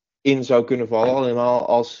nog in zou kunnen vallen. Allemaal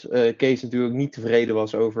als Kees natuurlijk niet tevreden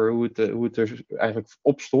was over hoe het er eigenlijk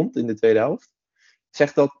op stond in de tweede helft.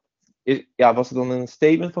 Was het dan een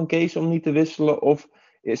statement van Kees om niet te wisselen? Of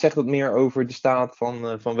zegt dat meer over de staat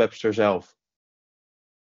van Webster zelf?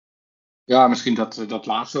 Ja, misschien dat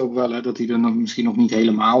laatste ook wel, hè, dat hij er misschien nog niet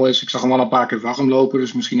helemaal is. Ik zag hem wel een paar keer warm lopen,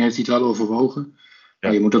 dus misschien heeft hij het wel overwogen. Ja.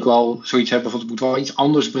 Maar je moet ook wel zoiets hebben van het moet wel iets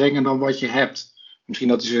anders brengen dan wat je hebt. Misschien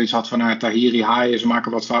dat hij zoiets had van Tahiri, Haaien, ze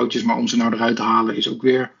maken wat foutjes, maar om ze nou eruit te halen is ook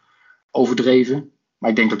weer overdreven. Maar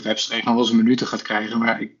ik denk dat Webster echt nog wel zijn minuten gaat krijgen.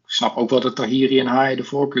 Maar ik snap ook wel dat Tahiri en Haaien de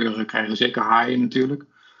voorkeur krijgen. Zeker Haaien natuurlijk.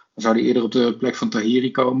 Dan zou hij eerder op de plek van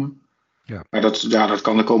Tahiri komen. Ja. Maar dat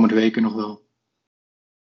kan de komende weken nog wel.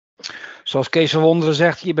 Zoals Kees van Wonderen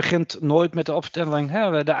zegt, je begint nooit met de opstelling.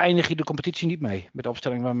 Daar eindig je de competitie niet mee. Met de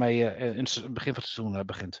opstelling waarmee je in het begin van het seizoen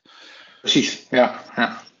begint. Precies, ja.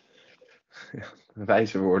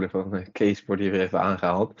 Wijze woorden van Kees worden hier weer even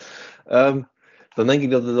aangehaald. Dan denk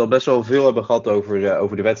ik dat we het al best wel veel hebben gehad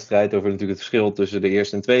over de wedstrijd. Over natuurlijk het verschil tussen de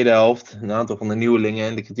eerste en tweede helft. Een aantal van de nieuwelingen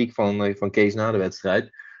en de kritiek van Kees na de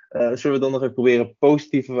wedstrijd. Zullen we dan nog even proberen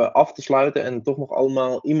positief af te sluiten. En toch nog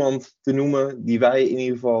allemaal iemand te noemen die wij in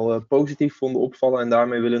ieder geval positief vonden opvallen. En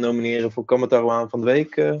daarmee willen nomineren voor Camataru van de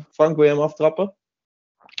week. Frank, wil je hem aftrappen?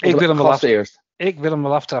 Ik wil hem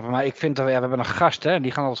wel aftrappen. Maar ik vind dat we hebben een gast en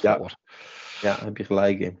die gaan altijd voor. Ja, daar heb je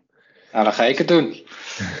gelijk in. Nou, dan ga ik het doen.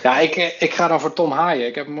 Ja, ik ga dan voor Tom Haaien.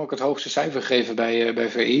 Ik heb hem ook het hoogste cijfer gegeven bij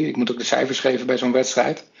VI. Ik moet ook de cijfers geven bij zo'n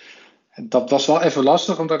wedstrijd. Dat was wel even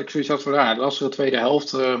lastig, omdat ik zoiets had van, de lastige tweede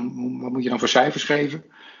helft, wat moet je dan voor cijfers geven?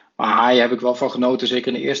 Maar Haaien heb ik wel van genoten,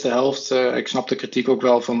 zeker in de eerste helft. Ik snap de kritiek ook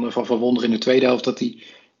wel van Wonderen in de tweede helft, dat hij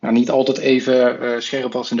niet altijd even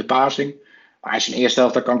scherp was in de passing. Maar in zijn eerste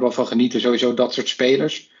helft, daar kan ik wel van genieten. Sowieso dat soort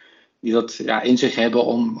spelers, die dat in zich hebben,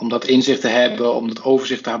 om dat inzicht te hebben, om dat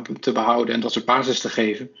overzicht te behouden en dat soort basis te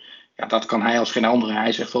geven. Ja, dat kan hij als geen andere. Hij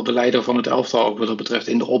is echt wel de leider van het elftal, ook wat dat betreft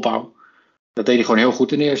in de opbouw. Dat deed hij gewoon heel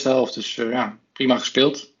goed in de eerste helft. Dus prima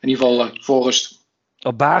gespeeld. In ieder geval voor rust.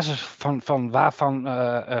 Op basis van waarvan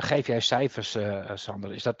geef jij cijfers,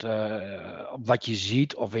 Sander? Is dat op wat je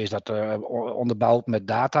ziet? Of is dat onderbouwd met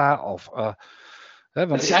data?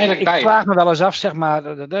 Want ik vraag me wel eens af, zeg maar.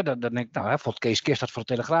 Dan denk ik, bijvoorbeeld Kees Kist had voor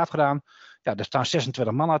de Telegraaf gedaan. Ja, er staan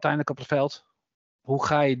 26 man uiteindelijk op het veld. Hoe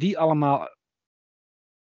ga je die allemaal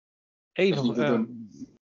even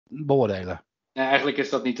beoordelen? Ja, eigenlijk is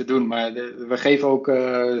dat niet te doen, maar we geven ook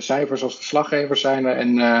cijfers als verslaggevers zijn er.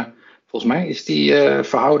 En volgens mij is die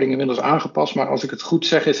verhouding inmiddels aangepast. Maar als ik het goed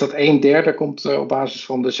zeg, is dat 1/3 komt op basis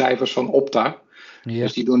van de cijfers van Opta. Ja.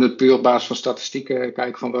 Dus die doen het puur op basis van statistieken,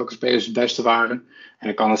 kijken van welke spelers het beste waren. En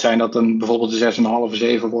dan kan het zijn dat een bijvoorbeeld een 6,5 een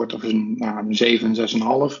 7 wordt, of een 7 een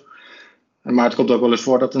 6,5. Maar het komt ook wel eens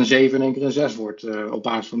voor dat een 7 in één keer een 6 wordt op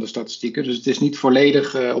basis van de statistieken. Dus het is niet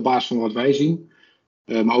volledig op basis van wat wij zien.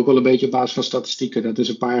 Maar ook wel een beetje op basis van statistieken. Dat is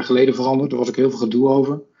een paar jaar geleden veranderd. Daar was ook heel veel gedoe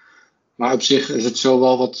over. Maar op zich is het zo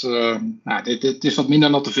wel wat... het is wat minder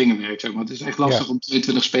natte vingerwerk, zeg maar. Het is echt lastig om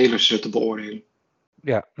 22 spelers te beoordelen.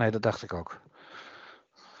 Ja, nee, dat dacht ik ook.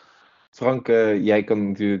 Frank, jij kan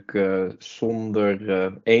natuurlijk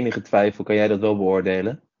zonder enige twijfel kan jij dat wel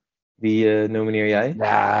beoordelen. Wie nomineer jij?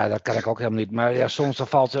 Ja, dat kan ik ook helemaal niet. Maar ja, soms dan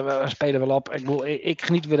valt een speler wel op. Ik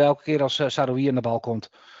geniet weer elke keer als Saroui aan de bal komt.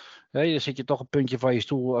 Dan zit je toch een puntje van je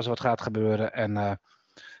stoel als er wat gaat gebeuren. En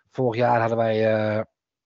Vorig jaar hadden we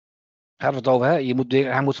het over, hè?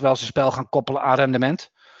 Hij moet wel zijn spel gaan koppelen aan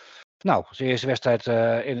rendement. Nou, zijn eerste wedstrijd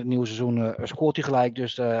in het nieuwe seizoen scoort hij gelijk.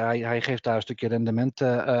 Dus hij geeft daar een stukje rendement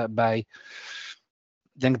bij.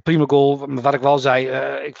 Ik denk een prima goal. Maar wat ik wel zei,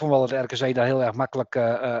 ik vond wel dat de RKC daar heel erg makkelijk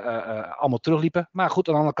allemaal terugliepen. Maar goed,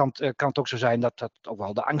 aan de andere kant kan het ook zo zijn dat dat ook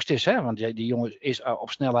wel de angst is. Hè? Want die jongen is op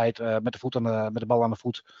snelheid met de bal aan de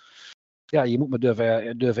voet. Ja, je moet maar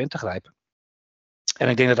durven in te grijpen. En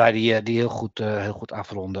ik denk dat hij die heel goed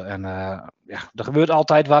afronde. En er gebeurt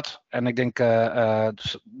altijd wat. En ik denk,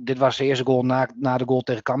 dit was de eerste goal na de goal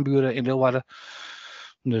tegen Cambuur in Leeuwarden.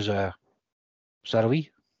 Dus,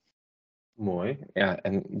 Saroui. Mooi. Ja,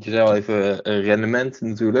 en je zei al even rendement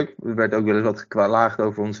natuurlijk. Er werd ook wel eens wat geklaagd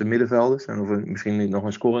over onze middenvelders. En of we misschien niet nog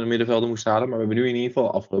een scorende middenvelder moesten halen. Maar we hebben nu in ieder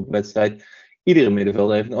geval afgelopen wedstrijd iedere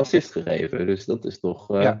middenvelder heeft een assist gegeven. Dus dat is toch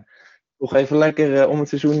nog even lekker om het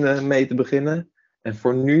seizoen mee te beginnen. En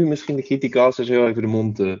voor nu misschien de criticas is heel even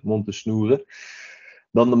de mond te snoeren.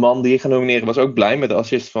 Dan de man die ik ga nomineren was ook blij met de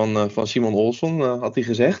assist van Simon Olsson, had hij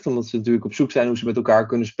gezegd. Omdat ze natuurlijk op zoek zijn hoe ze met elkaar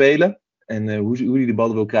kunnen spelen. En hoe hij de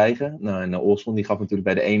ballen wil krijgen. Nou, en Olsson die gaf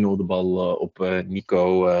natuurlijk bij de 1-0 de bal op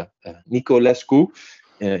Nicolescu.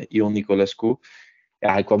 Ion Nicolescu.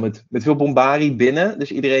 Ja, hij kwam met veel bombarie binnen.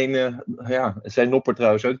 Dus iedereen, zijn nopper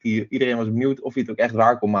trouwens ook. Iedereen was benieuwd of hij het ook echt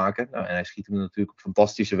waar kon maken. Nou, en hij schiet hem natuurlijk op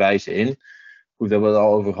fantastische wijze in. Goed, we hebben het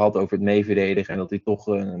al over gehad, over het meeverdedigen. En dat hij toch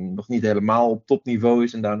nog niet helemaal op topniveau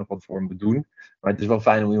is en daar nog wat voor moet doen. Maar het is wel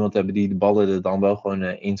fijn om iemand te hebben die de ballen er dan wel gewoon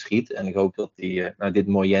inschiet. En ik hoop dat hij dit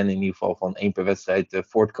moyenne in ieder geval van 1 per wedstrijd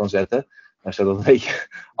voort kan zetten. Nou, zou dat een beetje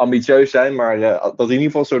ambitieus zijn, maar dat hij in ieder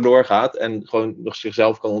geval zo doorgaat. En gewoon nog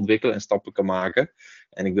zichzelf kan ontwikkelen en stappen kan maken.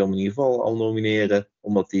 En ik wil hem in ieder geval al nomineren,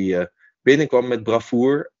 omdat hij binnenkwam met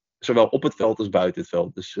bravoure. Zowel op het veld als buiten het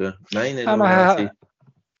veld. Dus mijn nominatie...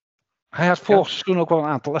 Hij had vorig seizoen ook wel een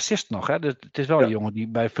aantal assists nog. Hè? Dus het is wel een jongen die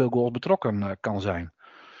bij veel goals betrokken kan zijn.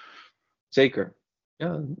 Zeker.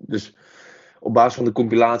 Ja, dus op basis van de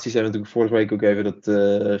compilatie zijn we natuurlijk vorige week ook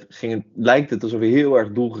even... lijkt het alsof hij heel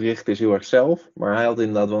erg doelgericht is, heel erg zelf. Maar hij had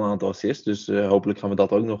inderdaad wel een aantal assists. Dus hopelijk gaan we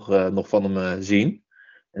dat ook nog van hem zien.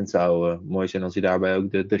 En het zou mooi zijn als hij daarbij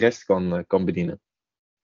ook de rest kan bedienen.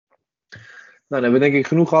 Nou, dan hebben we denk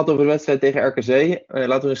ik genoeg gehad over de wedstrijd tegen RKC.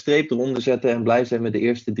 Laten we een streep eronder zetten en blij zijn met de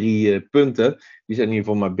eerste 3 punten. Die zijn in ieder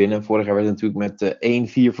geval maar binnen. Vorig jaar werd het natuurlijk met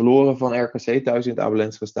 1-4 verloren van RKC thuis in het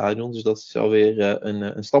Abelensra stadion. Dus dat is alweer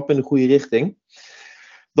een stap in de goede richting.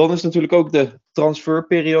 Dan is natuurlijk ook de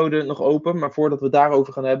transferperiode nog open. Maar voordat we het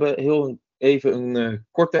daarover gaan hebben, even een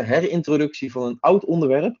korte herintroductie van een oud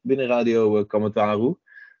onderwerp binnen Radio Camataru.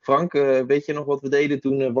 Frank, weet je nog wat we deden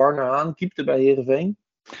toen Warner Hahn keepte bij Heerenveen?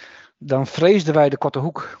 Dan vreesden wij de Korte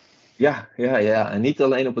Hoek. Ja. En niet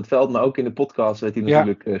alleen op het veld, maar ook in de podcast werd hij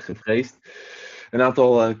natuurlijk gevreesd. Een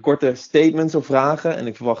aantal korte statements of vragen. En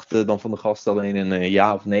ik verwacht dan van de gast alleen een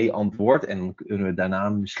ja of nee antwoord. En dan kunnen we daarna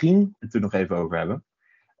misschien het er nog even over hebben.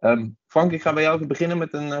 Frank, ik ga bij jou even beginnen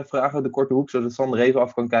met een vraag uit de Korte Hoek. Zodat Sander even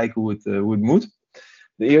af kan kijken hoe het moet.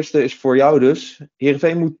 De eerste is voor jou dus.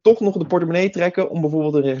 Heerenveen moet toch nog de portemonnee trekken om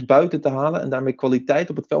bijvoorbeeld een rechtsbuiten te halen. En daarmee kwaliteit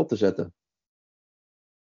op het veld te zetten.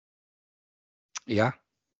 Ja.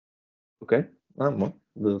 Oké, nou mooi.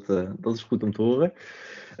 Dat is goed om te horen.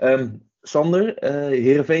 Sander,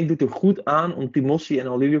 Heerenveen doet er goed aan om Timossi en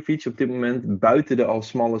Alilovic op dit moment buiten de al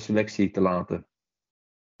smalle selectie te laten.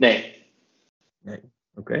 Nee.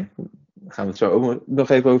 Oké. Daar gaan we het zo ook nog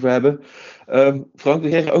even over hebben. Frank, we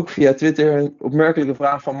kregen ook via Twitter een opmerkelijke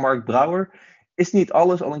vraag van Mark Brouwer. Is niet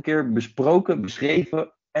alles al een keer besproken,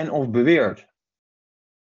 beschreven en of beweerd?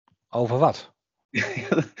 Over wat?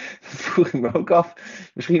 Dat vroeg ik me ook af.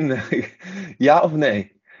 Misschien ja of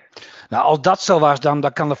nee? Nou, als dat zo was,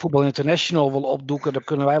 dan kan de Voetbal International wel opdoeken. Dan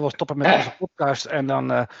kunnen wij wel stoppen met onze podcast. En dan,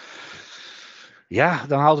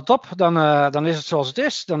 dan houdt het op. Dan is het zoals het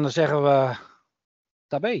is. Dan zeggen we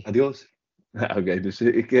daarbij. Adios. Ja, Oké, dus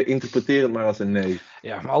ik interpreteer het maar als een nee.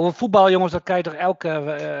 Ja, maar over voetbal, jongens, daar kan je toch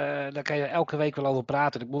elke week wel over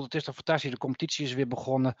praten. Ik bedoel, het is toch fantastisch. De competitie is weer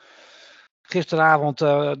begonnen. Gisteravond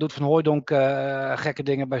doet Van Hooijdonk gekke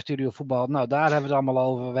dingen bij Studio Voetbal. Nou, daar hebben we het allemaal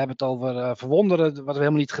over. We hebben het over verwonderen, wat we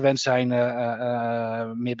helemaal niet gewend zijn.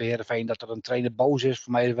 Meer bij Heerenveen, dat er een trainer boos is.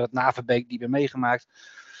 Voor mij hebben we het na Verbeek niet meer meegemaakt.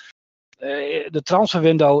 De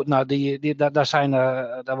transferwindow, nou,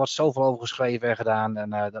 daar wordt zoveel over geschreven en gedaan.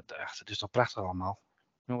 En dat is toch prachtig allemaal.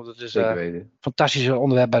 Dat is een fantastisch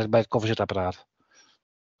onderwerp bij het koffiezetapparaat.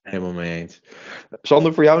 Helemaal mee eens.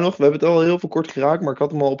 Sander, voor jou nog. We hebben het al heel veel kort geraakt, maar ik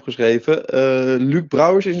had hem al opgeschreven. Luuk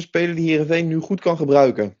Brouwers is een speler die Heerenveen nu goed kan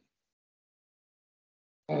gebruiken.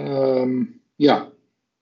 Ja.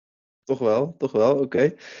 Toch wel,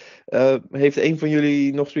 oké. Heeft een van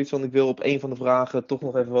jullie nog zoiets van, ik wil op een van de vragen toch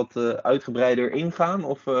nog even wat uitgebreider ingaan?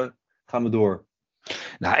 Of gaan we door?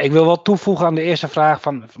 Nou, ik wil wel toevoegen aan de eerste vraag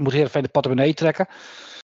van, moet Heerenveen de portemonnee trekken?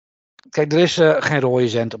 Kijk, er is geen rode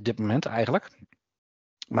cent op dit moment eigenlijk.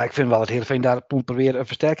 Maar ik vind wel dat Heerenveen daar moet proberen een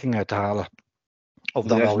versterking uit te halen. Of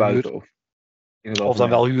dan wel huur. Of dan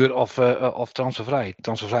wel huur of transfervrij.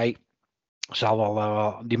 Transfervrij zou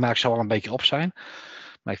wel, die maakt zou wel een beetje op zijn.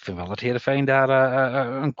 Maar ik vind wel dat Heerenveen daar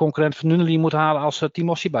een concurrent van Nunnely moet halen als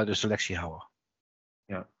Timossi buiten de selectie houden.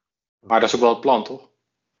 Ja. Maar dat is ook wel het plan, toch?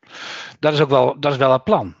 Dat is wel het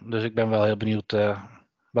plan. Dus ik ben wel heel benieuwd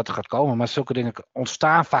wat er gaat komen. Maar zulke dingen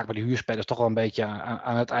ontstaan vaak bij de huurspelers toch wel een beetje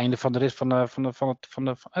aan het einde van de rit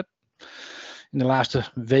in de laatste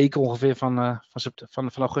week ongeveer van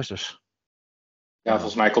augustus. Ja,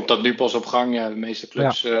 volgens mij komt dat nu pas op gang. Ja, de meeste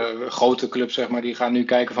clubs, grote clubs zeg maar, die gaan nu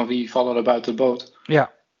kijken van wie vallen er buiten de boot.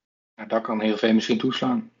 Ja. Daar kan heel veel misschien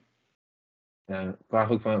toeslaan. Vraag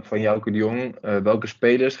ook van Jouke de Jong. Welke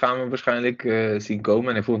spelers gaan we waarschijnlijk zien komen?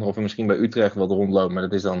 En hij vroeg nog of er misschien bij Utrecht wat rondloopt. Maar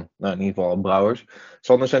dat is dan in ieder geval Brouwers.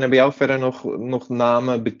 Sander, zijn er bij jou verder nog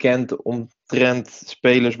namen bekend omtrent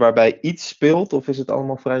spelers waarbij iets speelt? Of is het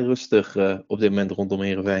allemaal vrij rustig op dit moment rondom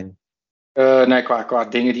Heerenveen? Nee, qua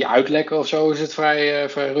dingen die uitlekken of zo is het vrij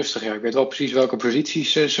rustig. Ja. Ik weet wel precies welke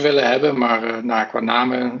posities ze willen hebben. Maar qua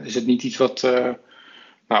namen is het niet iets wat...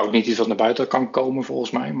 ook niet iets wat naar buiten kan komen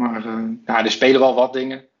volgens mij. Maar er spelen wel wat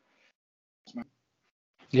dingen.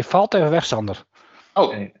 Je valt even weg, Sander.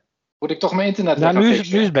 Oh, moet ik toch mijn internet nu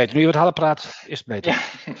is het beter. Nu je wat harder praat, is het beter. Ja.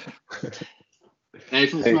 Nee,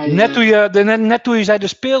 volgens mij... Net toen je zei, er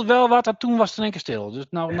speelt wel wat, en toen was het in één keer stil. Dus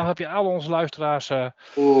nou heb je al onze luisteraars...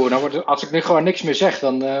 als ik nu gewoon niks meer zeg,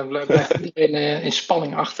 dan blijft iedereen in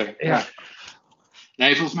spanning achter. Ja.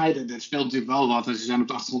 Nee, volgens mij, er speelt natuurlijk wel wat. En ze zijn op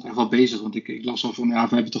de achtergrond echt wel bezig. Want ik las al van, we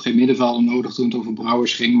hebben toch geen middenvelder nodig toen het over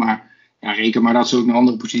Brouwers ging. Maar reken maar dat ze ook naar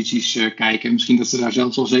andere posities kijken. Misschien dat ze daar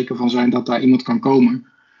zelfs al zeker van zijn dat daar iemand kan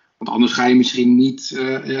komen. Want anders ga je misschien niet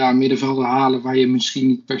middenvelder halen waar je misschien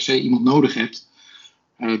niet per se iemand nodig hebt.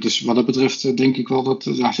 Dus wat dat betreft denk ik wel dat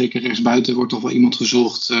zeker rechtsbuiten wordt toch wel iemand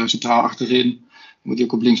gezocht. Centraal achterin. Moet hij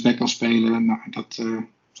ook op linksback kan spelen. Nou, dat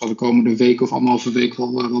zal de komende week of anderhalve week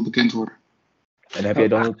wel bekend worden. En heb jij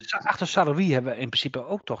dan... Achter Saroui hebben we in principe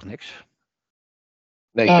ook toch niks?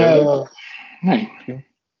 Nee, Keulert. Nee.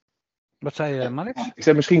 Wat zei je, Marnix? Ik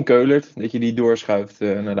zei misschien Keulert, dat je die doorschuift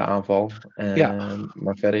naar de aanval.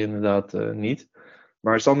 Maar verder inderdaad niet.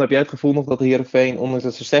 Maar Sander, heb jij het gevoel nog dat de Heerenveen, ondanks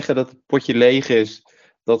dat ze zeggen dat het potje leeg is,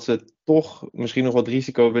 dat ze toch misschien nog wat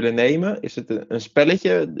risico willen nemen? Is het een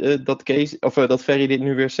spelletje dat Ferry dit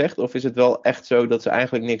nu weer zegt? Of is het wel echt zo dat ze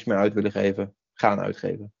eigenlijk niks meer uit willen gaan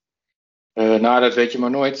uitgeven? Dat weet je maar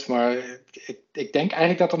nooit. Maar ik denk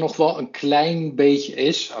eigenlijk dat er nog wel een klein beetje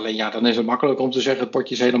is. Alleen dan is het makkelijk om te zeggen het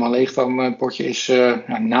potje is helemaal leeg. Dan het potje is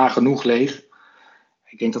nagenoeg leeg.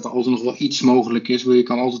 Ik denk dat er altijd nog wel iets mogelijk is. Je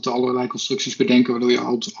kan altijd allerlei constructies bedenken waardoor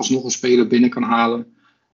je alsnog een speler binnen kan halen.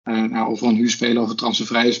 Of een huurspeler of een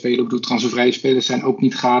transfervrije speler. Ik bedoel, transfervrije spelers zijn ook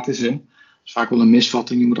niet gratis. Hè? Dat is vaak wel een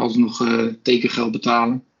misvatting. Je moet altijd nog tekengeld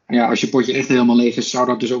betalen. En als je potje echt helemaal leeg is, zou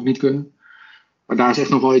dat dus ook niet kunnen. Maar daar is echt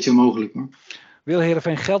nog wel iets in mogelijk, hoor. Wil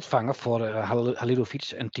Heerenveen geld vangen voor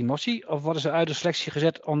Halilovic en Timossi? Of worden ze uit de selectie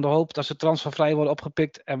gezet om de hoop dat ze transfervrij worden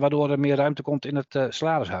opgepikt en waardoor er meer ruimte komt in het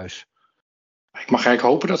salarishuis? Ik mag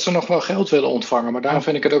eigenlijk hopen dat ze nog wel geld willen ontvangen. Maar daarom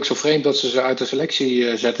vind ik het ook zo vreemd dat ze uit de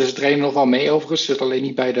selectie zetten. Ze trainen nog wel mee overigens. Ze zit alleen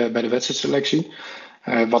niet bij de wedstrijdselectie.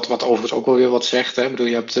 Wat overigens ook wel weer wat zegt. Hè. Ik bedoel,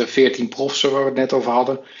 je hebt 14 profs waar we het net over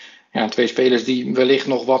hadden. 2 spelers die wellicht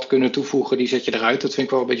nog wat kunnen toevoegen, die zet je eruit. Dat vind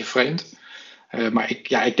ik wel een beetje vreemd. Maar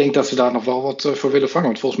ik denk dat ze daar nog wel wat voor willen vangen.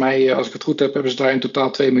 Want volgens mij, als ik het goed heb, hebben ze daar in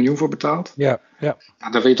totaal 2 miljoen voor betaald. Ja.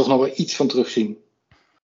 Daar wil je toch nog wel iets van terugzien.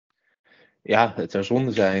 Ja, het zou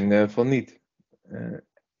zonde zijn van niet.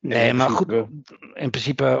 Nee, maar goed, in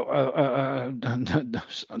principe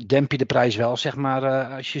demp je de prijs wel, zeg maar,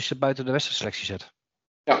 als je ze buiten de wedstrijdselectie zet.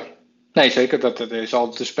 Ja, nee zeker. Dat is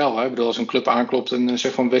altijd een spel. Hè? Ik bedoel, als een club aanklopt en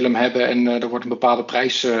zegt van wil hem hebben en er wordt een bepaalde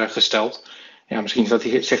prijs gesteld. Ja, misschien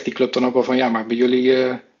zegt die club dan ook wel van maar bij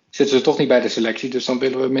jullie zitten ze toch niet bij de selectie, dus dan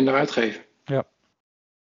willen we minder uitgeven. Ja.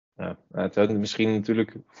 Het zou misschien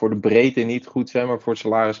natuurlijk voor de breedte niet goed zijn, maar voor het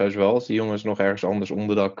salarishuis wel. Als die jongens nog ergens anders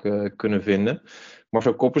onderdak kunnen vinden.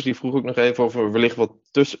 Marcel Koppers die vroeg ook nog even of er wellicht wat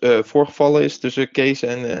voorgevallen is tussen Kees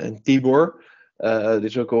en Tibor. Er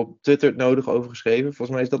is ook op Twitter het nodig over geschreven. Volgens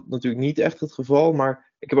mij is dat natuurlijk niet echt het geval.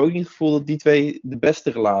 Maar ik heb ook niet het gevoel dat die twee de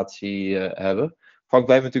beste relatie hebben. Frank,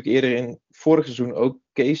 wij hebben natuurlijk eerder in vorig seizoen ook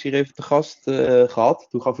Kees hier even te gast gehad.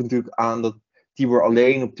 Toen gaf hij natuurlijk aan dat Tibor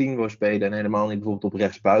alleen op 10 wil spelen en helemaal niet bijvoorbeeld op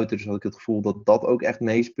rechtsbuiten. Dus had ik het gevoel dat dat ook echt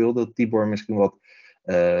meespeelt. Dat Tibor misschien wat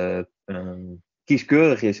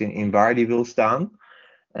kieskeurig is in waar die wil staan.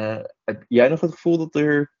 Heb jij nog het gevoel dat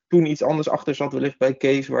er toen iets anders achter zat wellicht bij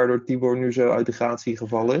Kees, waardoor Tibor nu zo uit de gratie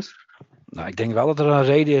gevallen is? Nou, ik denk wel dat er een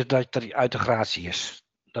reden is dat hij uit de gratie is.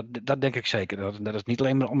 Dat denk ik zeker. Dat is niet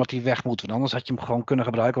alleen maar omdat hij weg moet. Want anders had je hem gewoon kunnen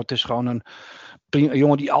gebruiken. Want het is gewoon een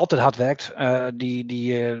jongen die altijd hard werkt. Die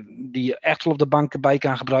je echt wel op de bank bij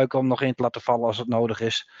kan gebruiken om nog in te laten vallen als het nodig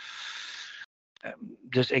is.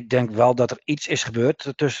 Dus ik denk wel dat er iets is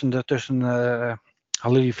gebeurd tussen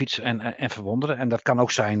Haliljevic en Van Wonderen. En dat kan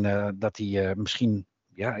ook zijn dat hij misschien...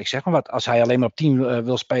 Ja, ik zeg maar wat. Als hij alleen maar op 10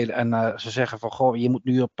 wil spelen en ze zeggen van, goh, je moet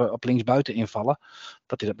nu op linksbuiten invallen,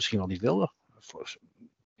 dat hij dat misschien wel niet wilde.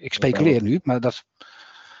 Ik speculeer nu, maar dat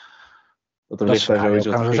kan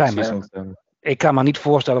zo zijn. Maar ik kan me niet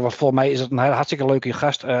voorstellen, want volgens mij is het een hartstikke leuke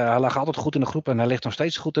gast. Hij lag altijd goed in de groep en hij ligt nog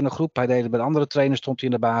steeds goed in de groep. Hij deed het bij de andere trainers, stond hij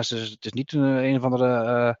in de basis. Dus het is niet een of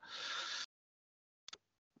andere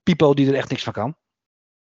pipo die er echt niks van kan.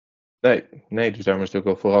 Nee, dus daarom is het ook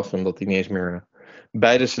wel verrassend dat hij niet eens meer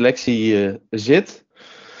bij de selectie zit.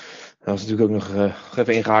 Dat was natuurlijk ook nog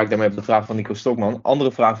even ingehaakt daarmee op de vraag van Nico Stokman.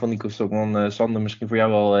 Andere vraag van Nico Stokman, Sander, misschien voor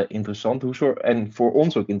jou wel interessant. En voor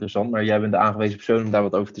ons ook interessant, maar jij bent de aangewezen persoon om daar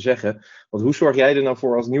wat over te zeggen. Want hoe zorg jij er nou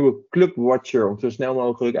voor als nieuwe clubwatcher om zo snel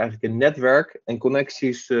mogelijk eigenlijk een netwerk en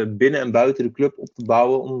connecties binnen en buiten de club op te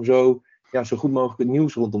bouwen om zo goed mogelijk het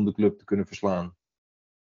nieuws rondom de club te kunnen verslaan?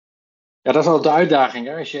 Ja, dat is altijd de uitdaging.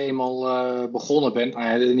 Hè? Als je eenmaal begonnen bent. Nou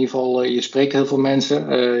ja, in ieder geval, je spreekt heel veel mensen.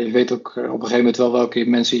 Je weet ook op een gegeven moment wel welke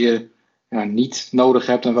mensen je niet nodig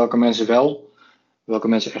hebt en welke mensen wel. Welke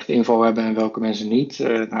mensen echt info hebben en welke mensen niet.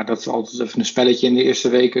 Dat is altijd even een spelletje in de eerste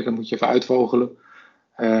weken. Dat moet je even uitvogelen.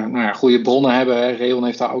 Goede bronnen hebben. Hè? Reon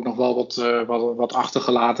heeft daar ook nog wel wat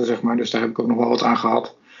achtergelaten, zeg maar. Dus daar heb ik ook nog wel wat aan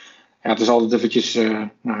gehad. Ja, het is altijd eventjes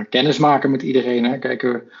kennis maken met iedereen. Hè?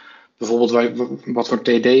 Kijken bijvoorbeeld wat voor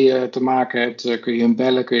TD te maken hebt. Kun je hem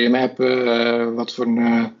bellen, kun je hem appen?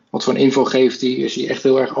 Wat voor info geeft hij? Is hij echt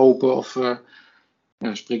heel erg open? Of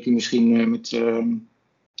spreekt hij misschien met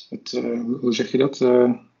hoe zeg je dat?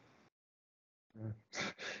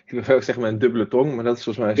 Ik wil ook zeggen met een dubbele tong, maar dat is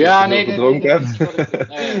volgens mij als je heel gedronken hebt.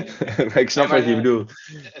 Maar ik snap wat je bedoelt.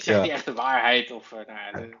 Zegt hij echt de waarheid? Of er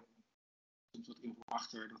komt wat info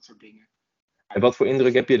achter, dat soort dingen. En wat voor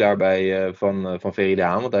indruk heb je daarbij van VI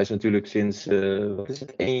Hahn? Want hij is natuurlijk sinds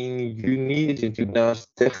 1 juni is hij natuurlijk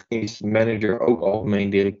naast technisch manager ook algemeen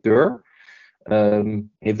directeur.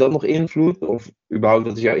 Heeft dat nog invloed? Of überhaupt,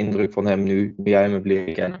 wat is jouw indruk van hem nu jij hem hebt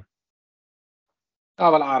leren kennen?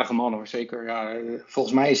 Ja, wel een aardige man hoor, zeker. Ja,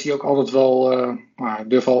 volgens mij is hij ook altijd wel,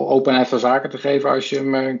 durf al openheid van zaken te geven als je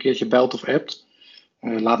hem een keertje belt of appt.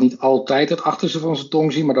 Laat niet altijd het achterste van zijn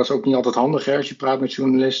tong zien, maar dat is ook niet altijd handig hè, als je praat met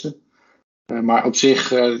journalisten. Maar op zich,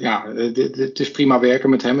 het is prima werken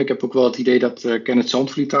met hem. Ik heb ook wel het idee dat Kenneth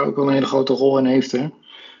Zandvliet daar ook wel een hele grote rol in heeft. Hè? Ik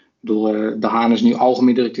bedoel, de Hahn is nu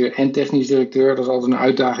algemeen directeur en technisch directeur. Dat is altijd een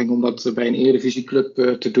uitdaging om dat bij een eredivisieclub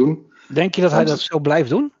te doen. Denk je dat hij dat zo blijft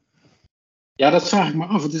doen? Ja, dat vraag ik me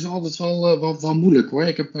af. Het is altijd wel moeilijk hoor.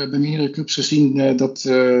 Ik heb bij meerdere clubs gezien dat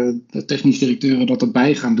de technisch directeuren dat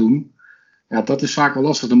erbij gaan doen. Ja, dat is vaak wel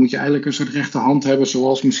lastig. Dan moet je eigenlijk een soort rechterhand hebben,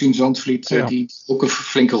 zoals misschien Zandvliet, die ook een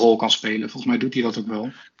flinke rol kan spelen. Volgens mij doet hij dat ook wel.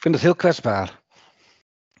 Ik vind het heel kwetsbaar.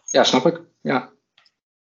 Ja, snap ik. Ja,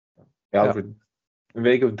 over een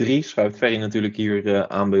week of 3 schuift Ferry natuurlijk hier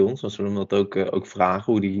aan bij ons. Dan zullen we dat ook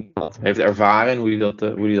vragen, hoe hij dat heeft ervaren en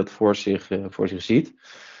hoe hij dat voor zich ziet.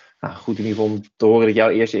 Nou, goed in ieder geval om te horen dat jouw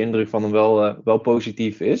eerste indruk van hem wel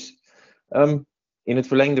positief is. In het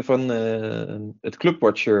verlengde van het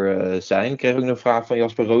clubwatcher zijn, kreeg ik ook een vraag van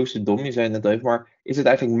Jasper Roosterdom. Je zei het net even, maar is het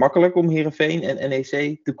eigenlijk makkelijk om Heerenveen en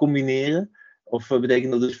NEC te combineren? Of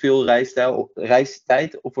betekent dat dus veel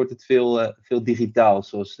reistijd? Of wordt het veel digitaal,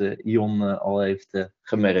 zoals Jon al heeft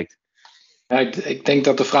gemerkt? Ja, ik denk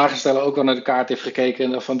dat de vragensteller ook wel naar de kaart heeft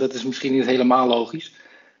gekeken. En van dat is misschien niet helemaal logisch.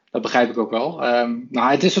 Dat begrijp ik ook wel.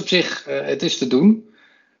 Het is op zich het is te doen.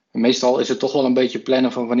 Meestal is het toch wel een beetje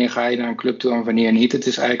plannen van wanneer ga je naar een club toe en wanneer niet. Het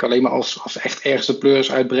is eigenlijk alleen maar als echt ergens de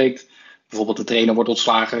pleuris uitbreekt. Bijvoorbeeld de trainer wordt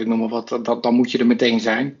ontslagen, ik noem maar wat. Dan moet je er meteen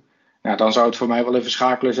zijn. Ja, dan zou het voor mij wel even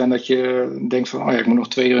schakelen zijn dat je denkt van ik moet nog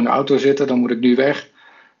 2 uur in de auto zitten, dan moet ik nu weg.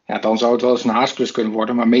 Ja, dan zou het wel eens een haastklus kunnen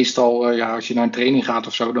worden. Maar meestal als je naar een training gaat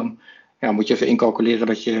of zo, dan moet je even incalculeren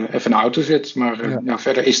dat je even in de auto zit. Maar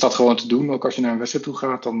verder is dat gewoon te doen. Ook als je naar een wedstrijd toe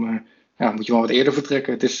gaat, dan moet je wel wat eerder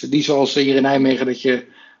vertrekken. Het is niet zoals hier in Nijmegen dat je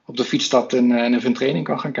op de fiets stapt en even een training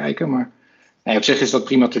kan gaan kijken. Maar op zich is dat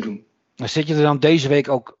prima te doen. Zit je er dan deze week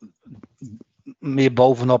ook meer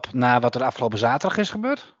bovenop na wat er afgelopen zaterdag is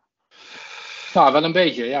gebeurd? Nou, wel een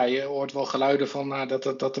beetje. Ja, je hoort wel geluiden van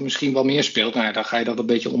dat er misschien wel meer speelt. Nou ja, dan ga je dat een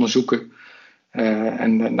beetje onderzoeken.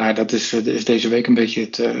 Dat is deze week een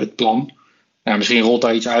beetje het plan. Nou, misschien rolt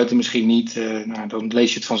daar iets uit en misschien niet. Dan lees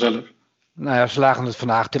je het vanzelf. Nou ja, ze lagen het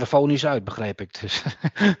vandaag telefonisch uit, begreep ik. Dus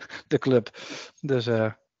de club. Dus,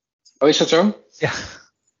 Oh, is dat zo? ja.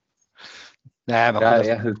 Nee, maar goed,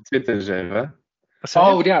 ja, Twitter zeggen.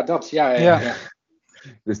 Oh, ja, dat. Ja.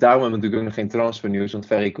 Dus daarom hebben we natuurlijk ook nog geen transfernieuws, want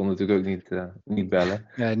Ferry kon natuurlijk ook niet bellen.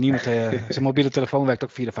 Ja, niemand, zijn mobiele telefoon werkt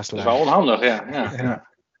ook via de vaste Dat lijn. is wel onhandig, ja.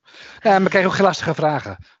 Ja, maar we krijgen ook geen lastige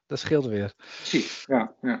vragen. Dat scheelt weer. Precies,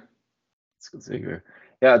 ja. Dat is goed, zeker.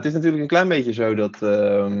 Ja, het is natuurlijk een klein beetje zo dat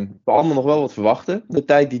we allemaal nog wel wat verwachten. De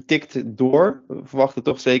tijd die tikt door. We verwachten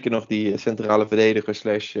toch zeker nog die centrale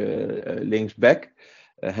verdediger / linksback.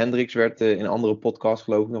 Hendricks werd in een andere podcast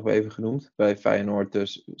geloof ik nog wel even genoemd bij Feyenoord.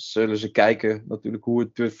 Dus zullen ze kijken natuurlijk hoe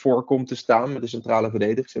het ervoor komt te staan met de centrale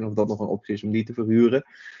verdedigers. En of dat nog een optie is om die te verhuren.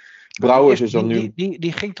 Brouwers is dan nu...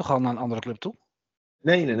 Die ging toch al naar een andere club toe?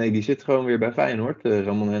 Nee, die zit gewoon weer bij Feyenoord,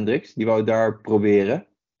 Ramon Hendricks. Die wou het daar proberen.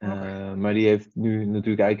 Maar die heeft nu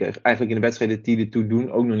natuurlijk eigenlijk in de wedstrijden die ertoe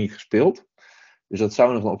doen ook nog niet gespeeld. Dus dat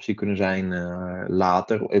zou nog een optie kunnen zijn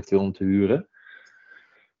later, eventueel om te huren.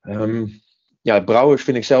 Brouwers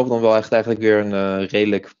vind ik zelf dan wel echt eigenlijk weer een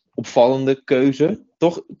redelijk opvallende keuze.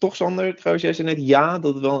 Toch Sander, trouwens, jij zei net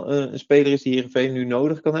dat het wel een speler is die Heerenveen nu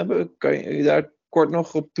nodig kan hebben. Kan je daar kort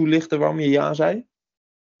nog op toelichten waarom je ja zei?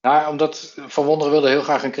 Nou, omdat Van Wonderen wilde heel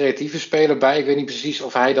graag een creatieve speler bij. Ik weet niet precies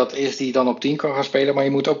of hij dat is die dan op 10 kan gaan spelen. Maar je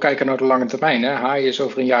moet ook kijken naar de lange termijn. Hè? Haai is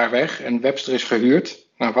over een jaar weg en Webster is gehuurd.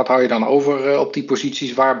 Nou, wat hou je dan over op die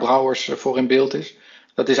posities waar Brouwers voor in beeld is?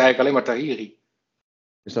 Dat is eigenlijk alleen maar Tahiri.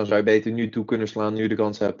 Dus dan zou je beter nu toe kunnen slaan nu je de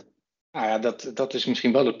kans hebt. Nou ja, dat is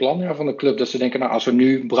misschien wel het plan van de club. Dat ze denken, nou, als we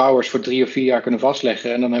nu Brouwers voor 3 of 4 jaar kunnen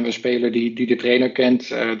vastleggen. En dan hebben we een speler die de trainer kent.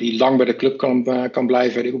 Die lang bij de club kan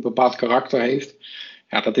blijven. Die een bepaald karakter heeft.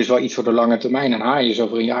 Ja, dat is wel iets voor de lange termijn. En Haai is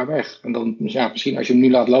over een jaar weg. En dan, misschien als je hem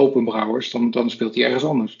nu laat lopen, Brouwers, dan speelt hij ergens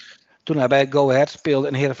anders. Toen hij bij Go Ahead speelde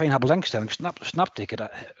en Heerenveen had belangstelling, snapte ik het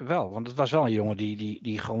wel. Want het was wel een jongen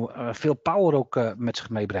die gewoon veel power ook met zich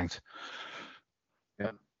meebrengt.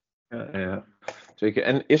 Ja, zeker.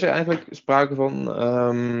 En is er eigenlijk sprake van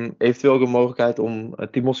eventueel ook een mogelijkheid om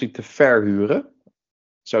Timossi te verhuren?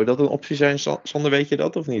 Zou dat een optie zijn, Sander, weet je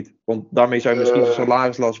dat of niet? Want daarmee zou je misschien zijn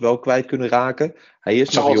salarislast wel kwijt kunnen raken. Hij is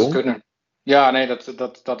nog jong. Kunnen. Ja, nee,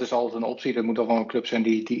 dat is altijd een optie. Dat moet toch wel een club zijn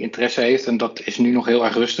die interesse heeft. En dat is nu nog heel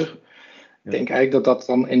erg rustig. Ja. Ik denk eigenlijk dat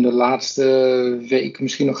dan in de laatste week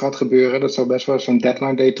misschien nog gaat gebeuren. Dat zou best wel zo'n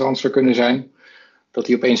deadline day transfer kunnen zijn. Dat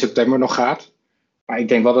hij op 1 september nog gaat. Maar ik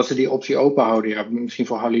denk wel dat ze die optie open houden. Ja, misschien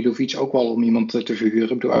voor Halilovic ook wel om iemand te verhuren.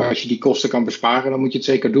 Ik bedoel, als je die kosten kan besparen, dan moet je het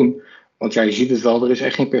zeker doen. Want ja, je ziet het wel, er is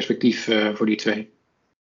echt geen perspectief voor die twee.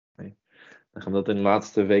 Nee. Dan gaan we dat in de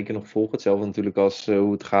laatste weken nog volgen. Hetzelfde natuurlijk als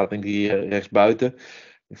hoe het gaat met die rechtsbuiten.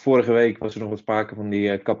 Vorige week was er nog wat sprake van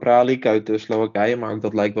die Kapralik uit Slowakije. Maar ook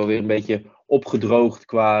dat lijkt wel weer een beetje opgedroogd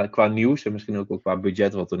qua nieuws. En misschien ook wel qua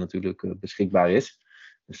budget wat er natuurlijk beschikbaar is.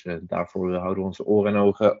 Dus daarvoor houden we onze oren en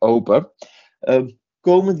ogen open.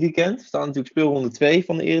 Komend weekend staat natuurlijk speelronde 2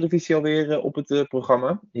 van de Eredivisie alweer op het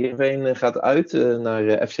programma. Heerenveen gaat uit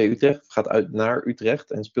naar FC Utrecht. Gaat uit naar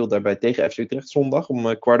Utrecht en speelt daarbij tegen FC Utrecht zondag om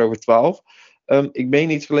 11:15. Ik meen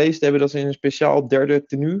iets gelezen te hebben dat ze in een speciaal derde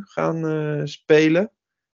tenue gaan spelen.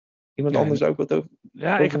 Iemand anders ook wat over?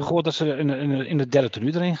 Ja, ik heb gehoord dat ze in de derde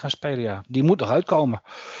tenue erin gaan spelen, ja. Die moet nog uitkomen.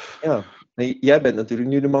 Ja. Nee, jij bent natuurlijk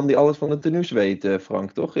nu de man die alles van de tenues weet,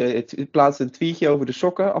 Frank, toch? Je plaatste een tweetje over de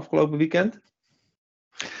sokken afgelopen weekend.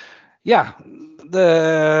 Ja,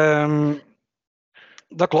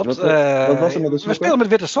 dat klopt. Wat was er met de sokken? We spelen met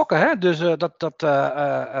witte sokken, hè? Dus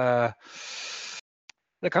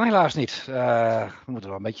dat kan helaas niet. We moeten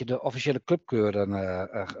wel een beetje de officiële clubkeur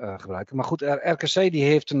gebruiken. Maar goed, RKC die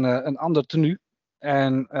heeft een ander tenue.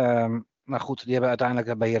 En maar goed, die hebben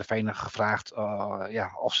uiteindelijk bij Heerenveen gevraagd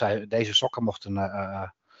of zij deze sokken mochten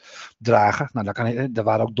dragen. Nou, er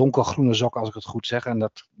waren ook donkergroene sokken, als ik het goed zeg.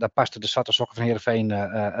 En daar pasten de zwarte sokken van Heerenveen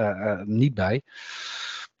niet bij.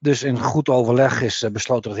 Dus in goed overleg is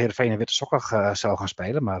besloten dat Heerenveen in witte sokken zou gaan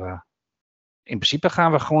spelen. Maar in principe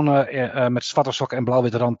gaan we gewoon met zwarte sokken en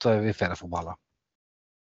blauw-witte rand weer verder voetballen.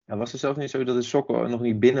 Ja, was het zelfs niet zo dat de sokken nog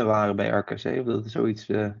niet binnen waren bij RKC? Of dat het zoiets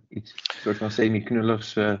soort van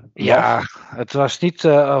semi-knulligs was? Ja, het was niet 100%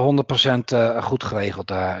 goed geregeld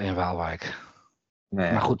daar in Waalwijk.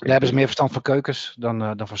 Nee, maar goed, daar hebben ze meer verstand van keukens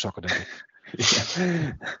dan van sokken, denk ik.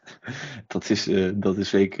 Ja, dat is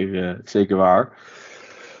zeker waar.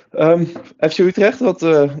 FC Utrecht,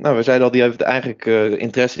 we zeiden al, die heeft eigenlijk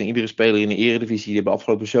interesse in iedere speler in de Eredivisie. Die hebben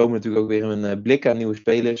afgelopen zomer natuurlijk ook weer een blik aan nieuwe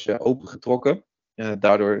spelers opengetrokken.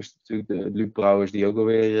 Daardoor is het natuurlijk de Luuk Brouwers die ook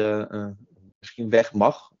alweer misschien weg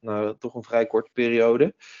mag. Nou, toch een vrij korte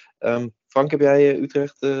periode. Frank, heb jij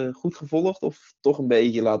Utrecht goed gevolgd of toch een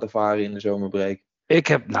beetje laten varen in de zomerbreak?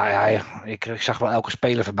 Ik zag wel elke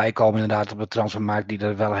speler voorbij komen inderdaad op de transfermarkt die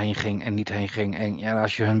er wel heen ging en niet heen ging. En ja,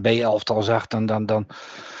 als je hun B-elftal zag, dan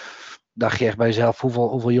dacht je echt bij jezelf,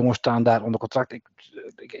 hoeveel jongens staan daar onder contract. Ik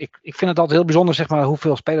vind het altijd heel bijzonder, zeg maar,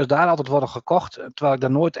 hoeveel spelers daar altijd worden gekocht, terwijl ik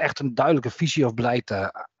daar nooit echt een duidelijke visie of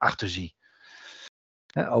beleid achter zie.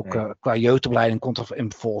 Ook qua jeugdopleiding komt er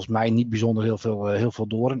volgens mij niet bijzonder heel veel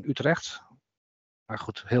door in Utrecht. Maar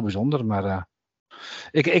goed, heel bijzonder. Maar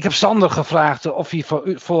ik heb Sander gevraagd of hij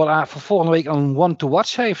voor volgende week een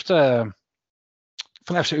one-to-watch heeft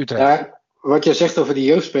van FC Utrecht. Ja, wat jij zegt over die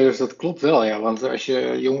jeugdspelers, dat klopt wel. Ja. Want als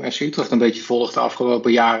je jong FC Utrecht een beetje volgt de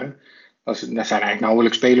afgelopen jaren, daar zijn eigenlijk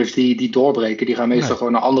nauwelijks spelers die doorbreken. Die gaan meestal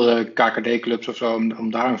gewoon naar andere KKD-clubs of zo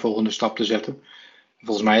om daar een volgende stap te zetten.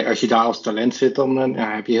 Volgens mij, als je daar als talent zit, dan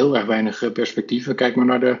heb je heel erg weinig perspectieven. Kijk maar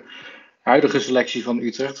naar de huidige selectie van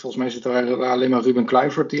Utrecht. Volgens mij zit er alleen maar Ruben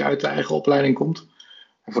Kluivert die uit de eigen opleiding komt.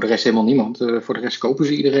 En voor de rest helemaal niemand. Voor de rest kopen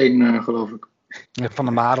ze iedereen, geloof ik. Van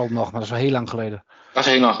der Marel nog, maar dat is wel heel lang geleden. Dat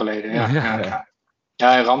is heel lang geleden, ja.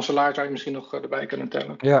 Ja, en Ramselaar zou je misschien nog erbij kunnen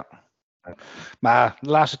tellen. Ja. Maar de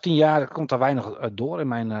laatste 10 jaar komt daar weinig door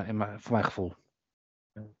voor mijn gevoel.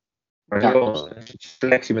 Maar wel een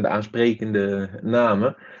selectie met aansprekende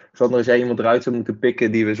namen. Sander, als jij iemand eruit zou moeten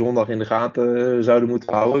pikken die we zondag in de gaten zouden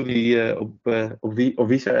moeten houden,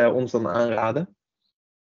 wie zou jij ons dan aanraden?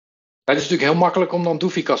 Het is natuurlijk heel makkelijk om dan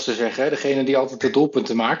Doefikas te zeggen, hè? Degene die altijd de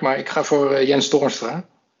doelpunten maakt. Maar ik ga voor Jens Toornstra.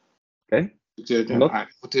 Oké.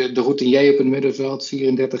 De routinier op het middenveld,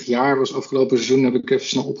 34 jaar, was afgelopen seizoen, heb ik even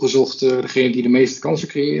snel opgezocht, degene die de meeste kansen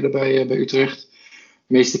creëerde bij Utrecht.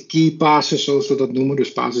 De meeste key passes, zoals we dat noemen.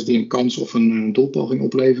 Dus passes die een kans of een doelpoging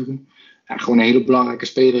opleveren. Ja, gewoon een hele belangrijke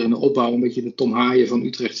speler in de opbouw. Een beetje de Tom Haaien van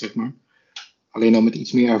Utrecht, zeg maar. Alleen dan met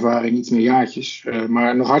iets meer ervaring, iets meer jaartjes.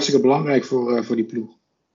 Maar nog hartstikke belangrijk voor die ploeg.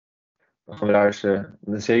 Dan gaan we daar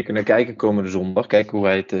eens zeker naar kijken komende zondag. Kijken hoe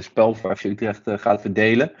hij het spel voor FC Utrecht gaat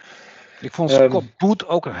verdelen. Ik vond Scott Boot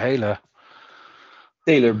ook een hele...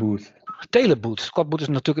 Taylor Boot. Scott Boot is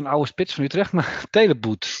natuurlijk een oude spits van Utrecht, maar Taylor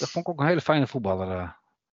Boot, dat vond ik ook een hele fijne voetballer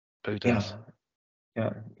bij Utrecht.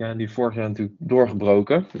 Ja, die vorig jaar natuurlijk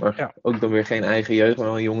doorgebroken. Maar ook dan weer geen eigen jeugd, maar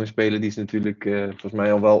wel een jonge speler die ze natuurlijk volgens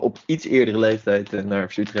mij al wel op iets eerdere leeftijd naar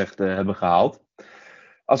FC Utrecht hebben gehaald.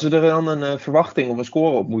 Als we er dan een verwachting of een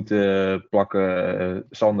score op moeten plakken,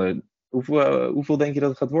 Sander, hoeveel denk je dat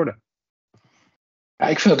het gaat worden? Ja,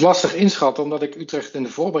 ik vind het lastig inschatten, omdat ik Utrecht in de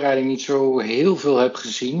voorbereiding niet zo heel veel heb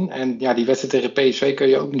gezien. En ja, die wedstrijd tegen PSV kun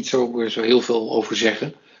je ook niet zo heel veel over zeggen.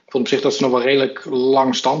 Ik vond op zich dat ze nog wel redelijk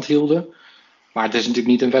lang stand hielden. Maar het is natuurlijk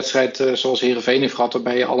niet een wedstrijd zoals Heerenveen heeft gehad,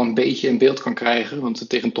 waarbij je al een beetje in beeld kan krijgen. Want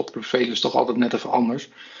tegen een topclub spelen is toch altijd net even anders.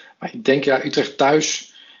 Maar ik denk, Utrecht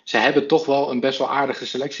thuis, ze hebben toch wel een best wel aardige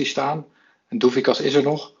selectie staan. En Doefikas is er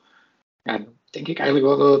nog. Ja, denk ik eigenlijk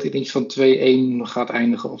wel dat het iets van 2-1 gaat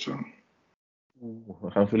eindigen of zo.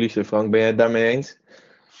 We gaan verliezen, Frank. Ben jij het daarmee eens?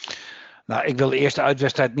 Nou, ik wil de eerste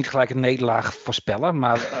uitwedstrijd niet gelijk een nederlaag voorspellen.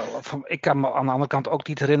 Maar ik kan me aan de andere kant ook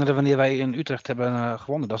niet herinneren wanneer wij in Utrecht hebben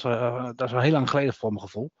gewonnen. Dat is wel heel lang geleden voor mijn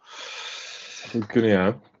gevoel. Dat kunnen,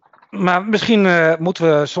 ja. Maar misschien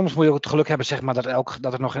soms moet je ook het geluk hebben, zeg maar,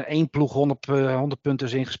 dat er nog in één ploeg 100 punten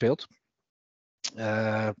is ingespeeld.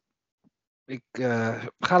 Ik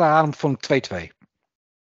ga daar aan voor een 2-2.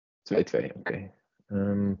 2-2, oké.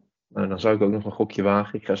 Nou, dan zou ik ook nog een gokje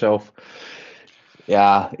wagen. Ik ga zelf...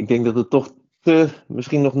 Ja, ik denk dat het toch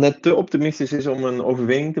misschien nog net te optimistisch is om een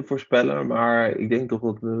overwinning te voorspellen. Maar ik denk toch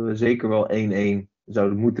dat we zeker wel 1-1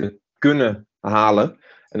 zouden moeten kunnen halen.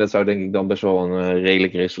 En dat zou denk ik dan best wel een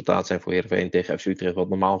redelijk resultaat zijn voor Heerenveen tegen FC Utrecht. Wat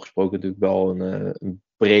normaal gesproken natuurlijk wel een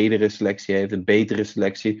bredere selectie heeft, een betere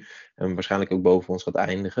selectie. En waarschijnlijk ook boven ons gaat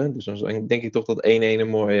eindigen. Dus dan denk ik toch dat 1-1 een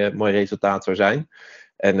mooi resultaat zou zijn.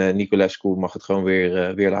 En Nicolescu mag het gewoon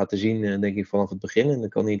weer laten zien, denk ik, vanaf het begin. En dan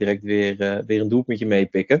kan hij direct weer een doelpuntje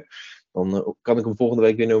meepikken. Dan kan ik hem volgende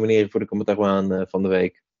week weer nomineren voor de Camataru van de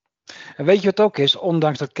week. En weet je wat ook is?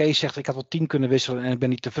 Ondanks dat Kees zegt, ik had wel 10 kunnen wisselen en ik ben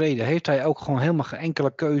niet tevreden. Heeft hij ook gewoon helemaal geen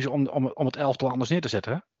enkele keuze om het elftal anders neer te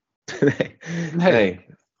zetten? Hè? Nee.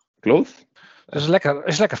 Klopt. Dat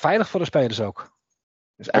is lekker veilig voor de spelers ook.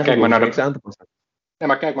 Dus eigenlijk maar naar niks aan te passen. Ja,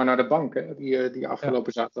 maar kijk maar naar de bank, hè, die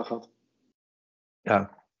afgelopen zaterdag had.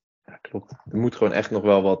 Ja, klopt. Er moet gewoon echt nog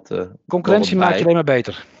wel wat... Concurrentie maakt je alleen maar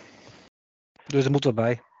beter. Dus er moet wat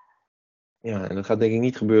bij. Ja, en dat gaat denk ik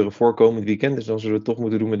niet gebeuren voor komend weekend. Dus dan zullen we het toch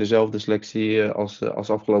moeten doen met dezelfde selectie als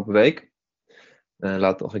afgelopen week.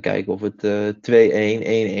 Laten we gaan kijken of het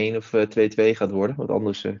 2-1, 1-1 of 2-2 gaat worden. Want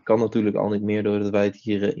anders kan natuurlijk al niet meer doordat wij het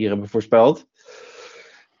hier hebben voorspeld.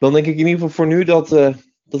 Dan denk ik in ieder geval voor nu dat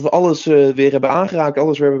we alles weer hebben aangeraakt.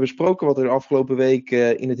 Alles weer hebben besproken wat er de afgelopen week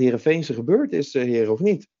in het Heerenveense gebeurd is, heren, of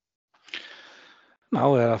niet?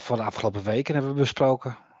 Nou, voor de afgelopen weken hebben we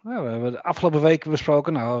besproken. Ja, we hebben de afgelopen weken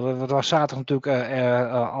besproken. Nou, het was zaterdag natuurlijk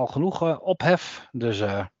al genoeg ophef. Dus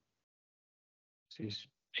Precies.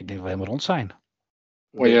 ik denk dat we helemaal rond zijn.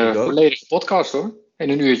 Mooie volledige podcast hoor. In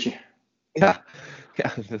een uurtje. Ja,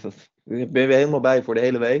 daar ben je helemaal bij voor de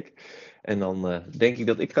hele week. En dan denk ik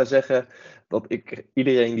dat ik ga zeggen dat ik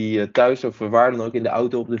iedereen die thuis of waar dan ook in de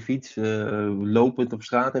auto, op de fiets, lopend op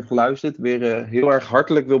straat heeft geluisterd, weer heel erg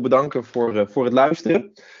hartelijk wil bedanken voor het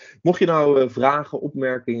luisteren. Mocht je nou vragen,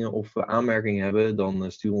 opmerkingen of aanmerkingen hebben,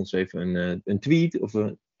 dan stuur ons even een tweet of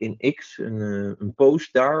in X, een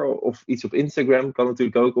post daar, of iets op Instagram kan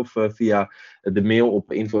natuurlijk ook, of via de mail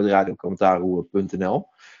op info@radiocamataru.nl.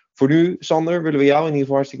 Voor nu, Sander, willen we jou in ieder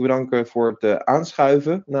geval hartstikke bedanken voor het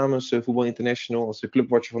aanschuiven namens Voetbal International als de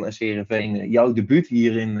clubwatcher van SC Heerenveen. Jouw debuut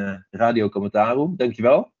hier in Radio Camataru.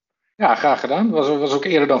 Dankjewel. Ja, graag gedaan. Was ook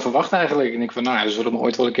eerder dan verwacht eigenlijk. En ik van, nou, ze zullen me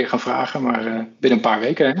ooit wel een keer gaan vragen, maar binnen een paar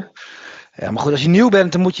weken. Hè? Ja, maar goed, als je nieuw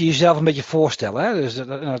bent, dan moet je jezelf een beetje voorstellen. Hè? Dus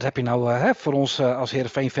dat heb je nou voor ons als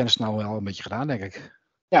Heerenveen-fans nou wel een beetje gedaan, denk ik.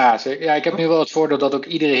 Ja, zeker. Ja, ik heb nu wel het voordeel dat ook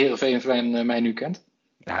iedere Heerenveen-fan mij nu kent.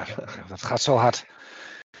 Ja, dat gaat zo hard.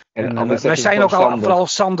 En wij zijn ook vooral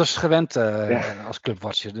Sanders gewend als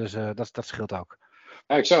clubwatcher, dus dat scheelt ook.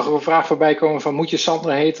 Ja, ik zag ook een vraag voorbij komen van, moet je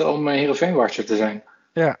Sander heten om Heerenveen-watcher te zijn?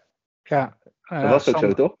 Ja. Dat was ook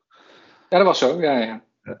zo, toch? Ja, dat was zo, ja.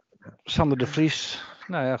 Sander de Vries,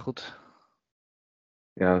 nou ja, goed.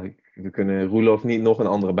 Ja, we kunnen Roelof niet nog een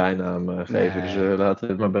andere bijnaam geven, nee. Dus laten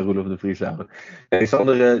we het maar bij Roelof de Vries houden. Hey,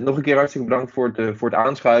 Sander, nog een keer hartstikke bedankt voor het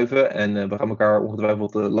aanschuiven. En we gaan elkaar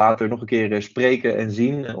ongetwijfeld later nog een keer spreken en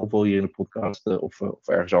zien. Ofwel hier in de podcast of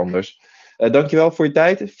ergens anders. Dankjewel voor je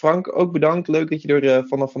tijd. Frank, ook bedankt. Leuk dat je er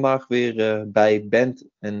vanaf vandaag weer bij bent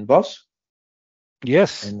en was.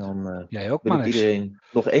 Yes. En dan jij ook, wil ik iedereen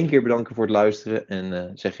nog één keer bedanken voor het luisteren.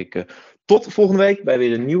 En zeg ik tot volgende week bij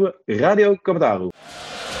weer een nieuwe Radio Camataru.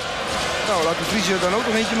 Nou, laat de Friezen dan ook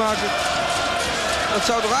nog eentje maken. Dat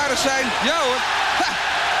zou toch aardig zijn? Ja hoor. Ha!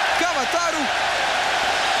 Camataru.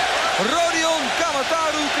 Rodion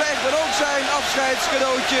Camataru krijgt dan ook zijn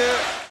afscheidscadeautje.